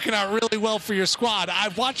because it's working out really well for your squad.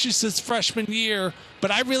 I've watched you since freshman year,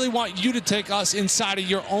 but I really want you to take us inside of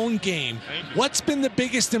your own game. Thank you. What's been the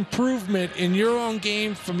biggest improvement in your own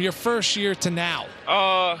game from your first year to now?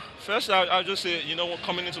 First, I'll just say, you know,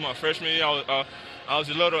 coming into my freshman year, I was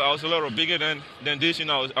a little bigger than this. You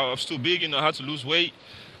know, I was too big. You know, I had to lose weight,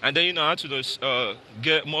 and then, you know, I had to just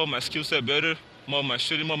get more of my skill set better, more of my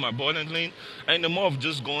shooting, more of my ball handling, and the more of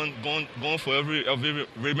just going for every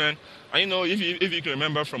rebound. And, you know, if you can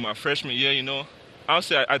remember from my freshman year, you know, I'll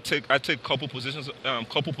say I take couple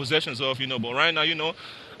possessions off, you know. But right now, you know,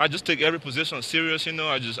 I just take every possession serious, you know.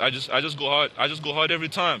 I just go hard. I just go hard every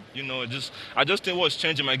time, you know. I just think what's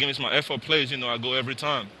changing my game is my effort plays, you know. I go every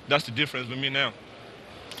time. That's the difference with me now.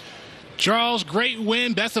 Charles, great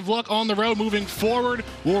win. Best of luck on the road moving forward.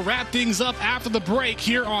 We'll wrap things up after the break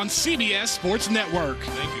here on CBS Sports Network.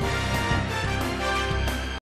 Thank you.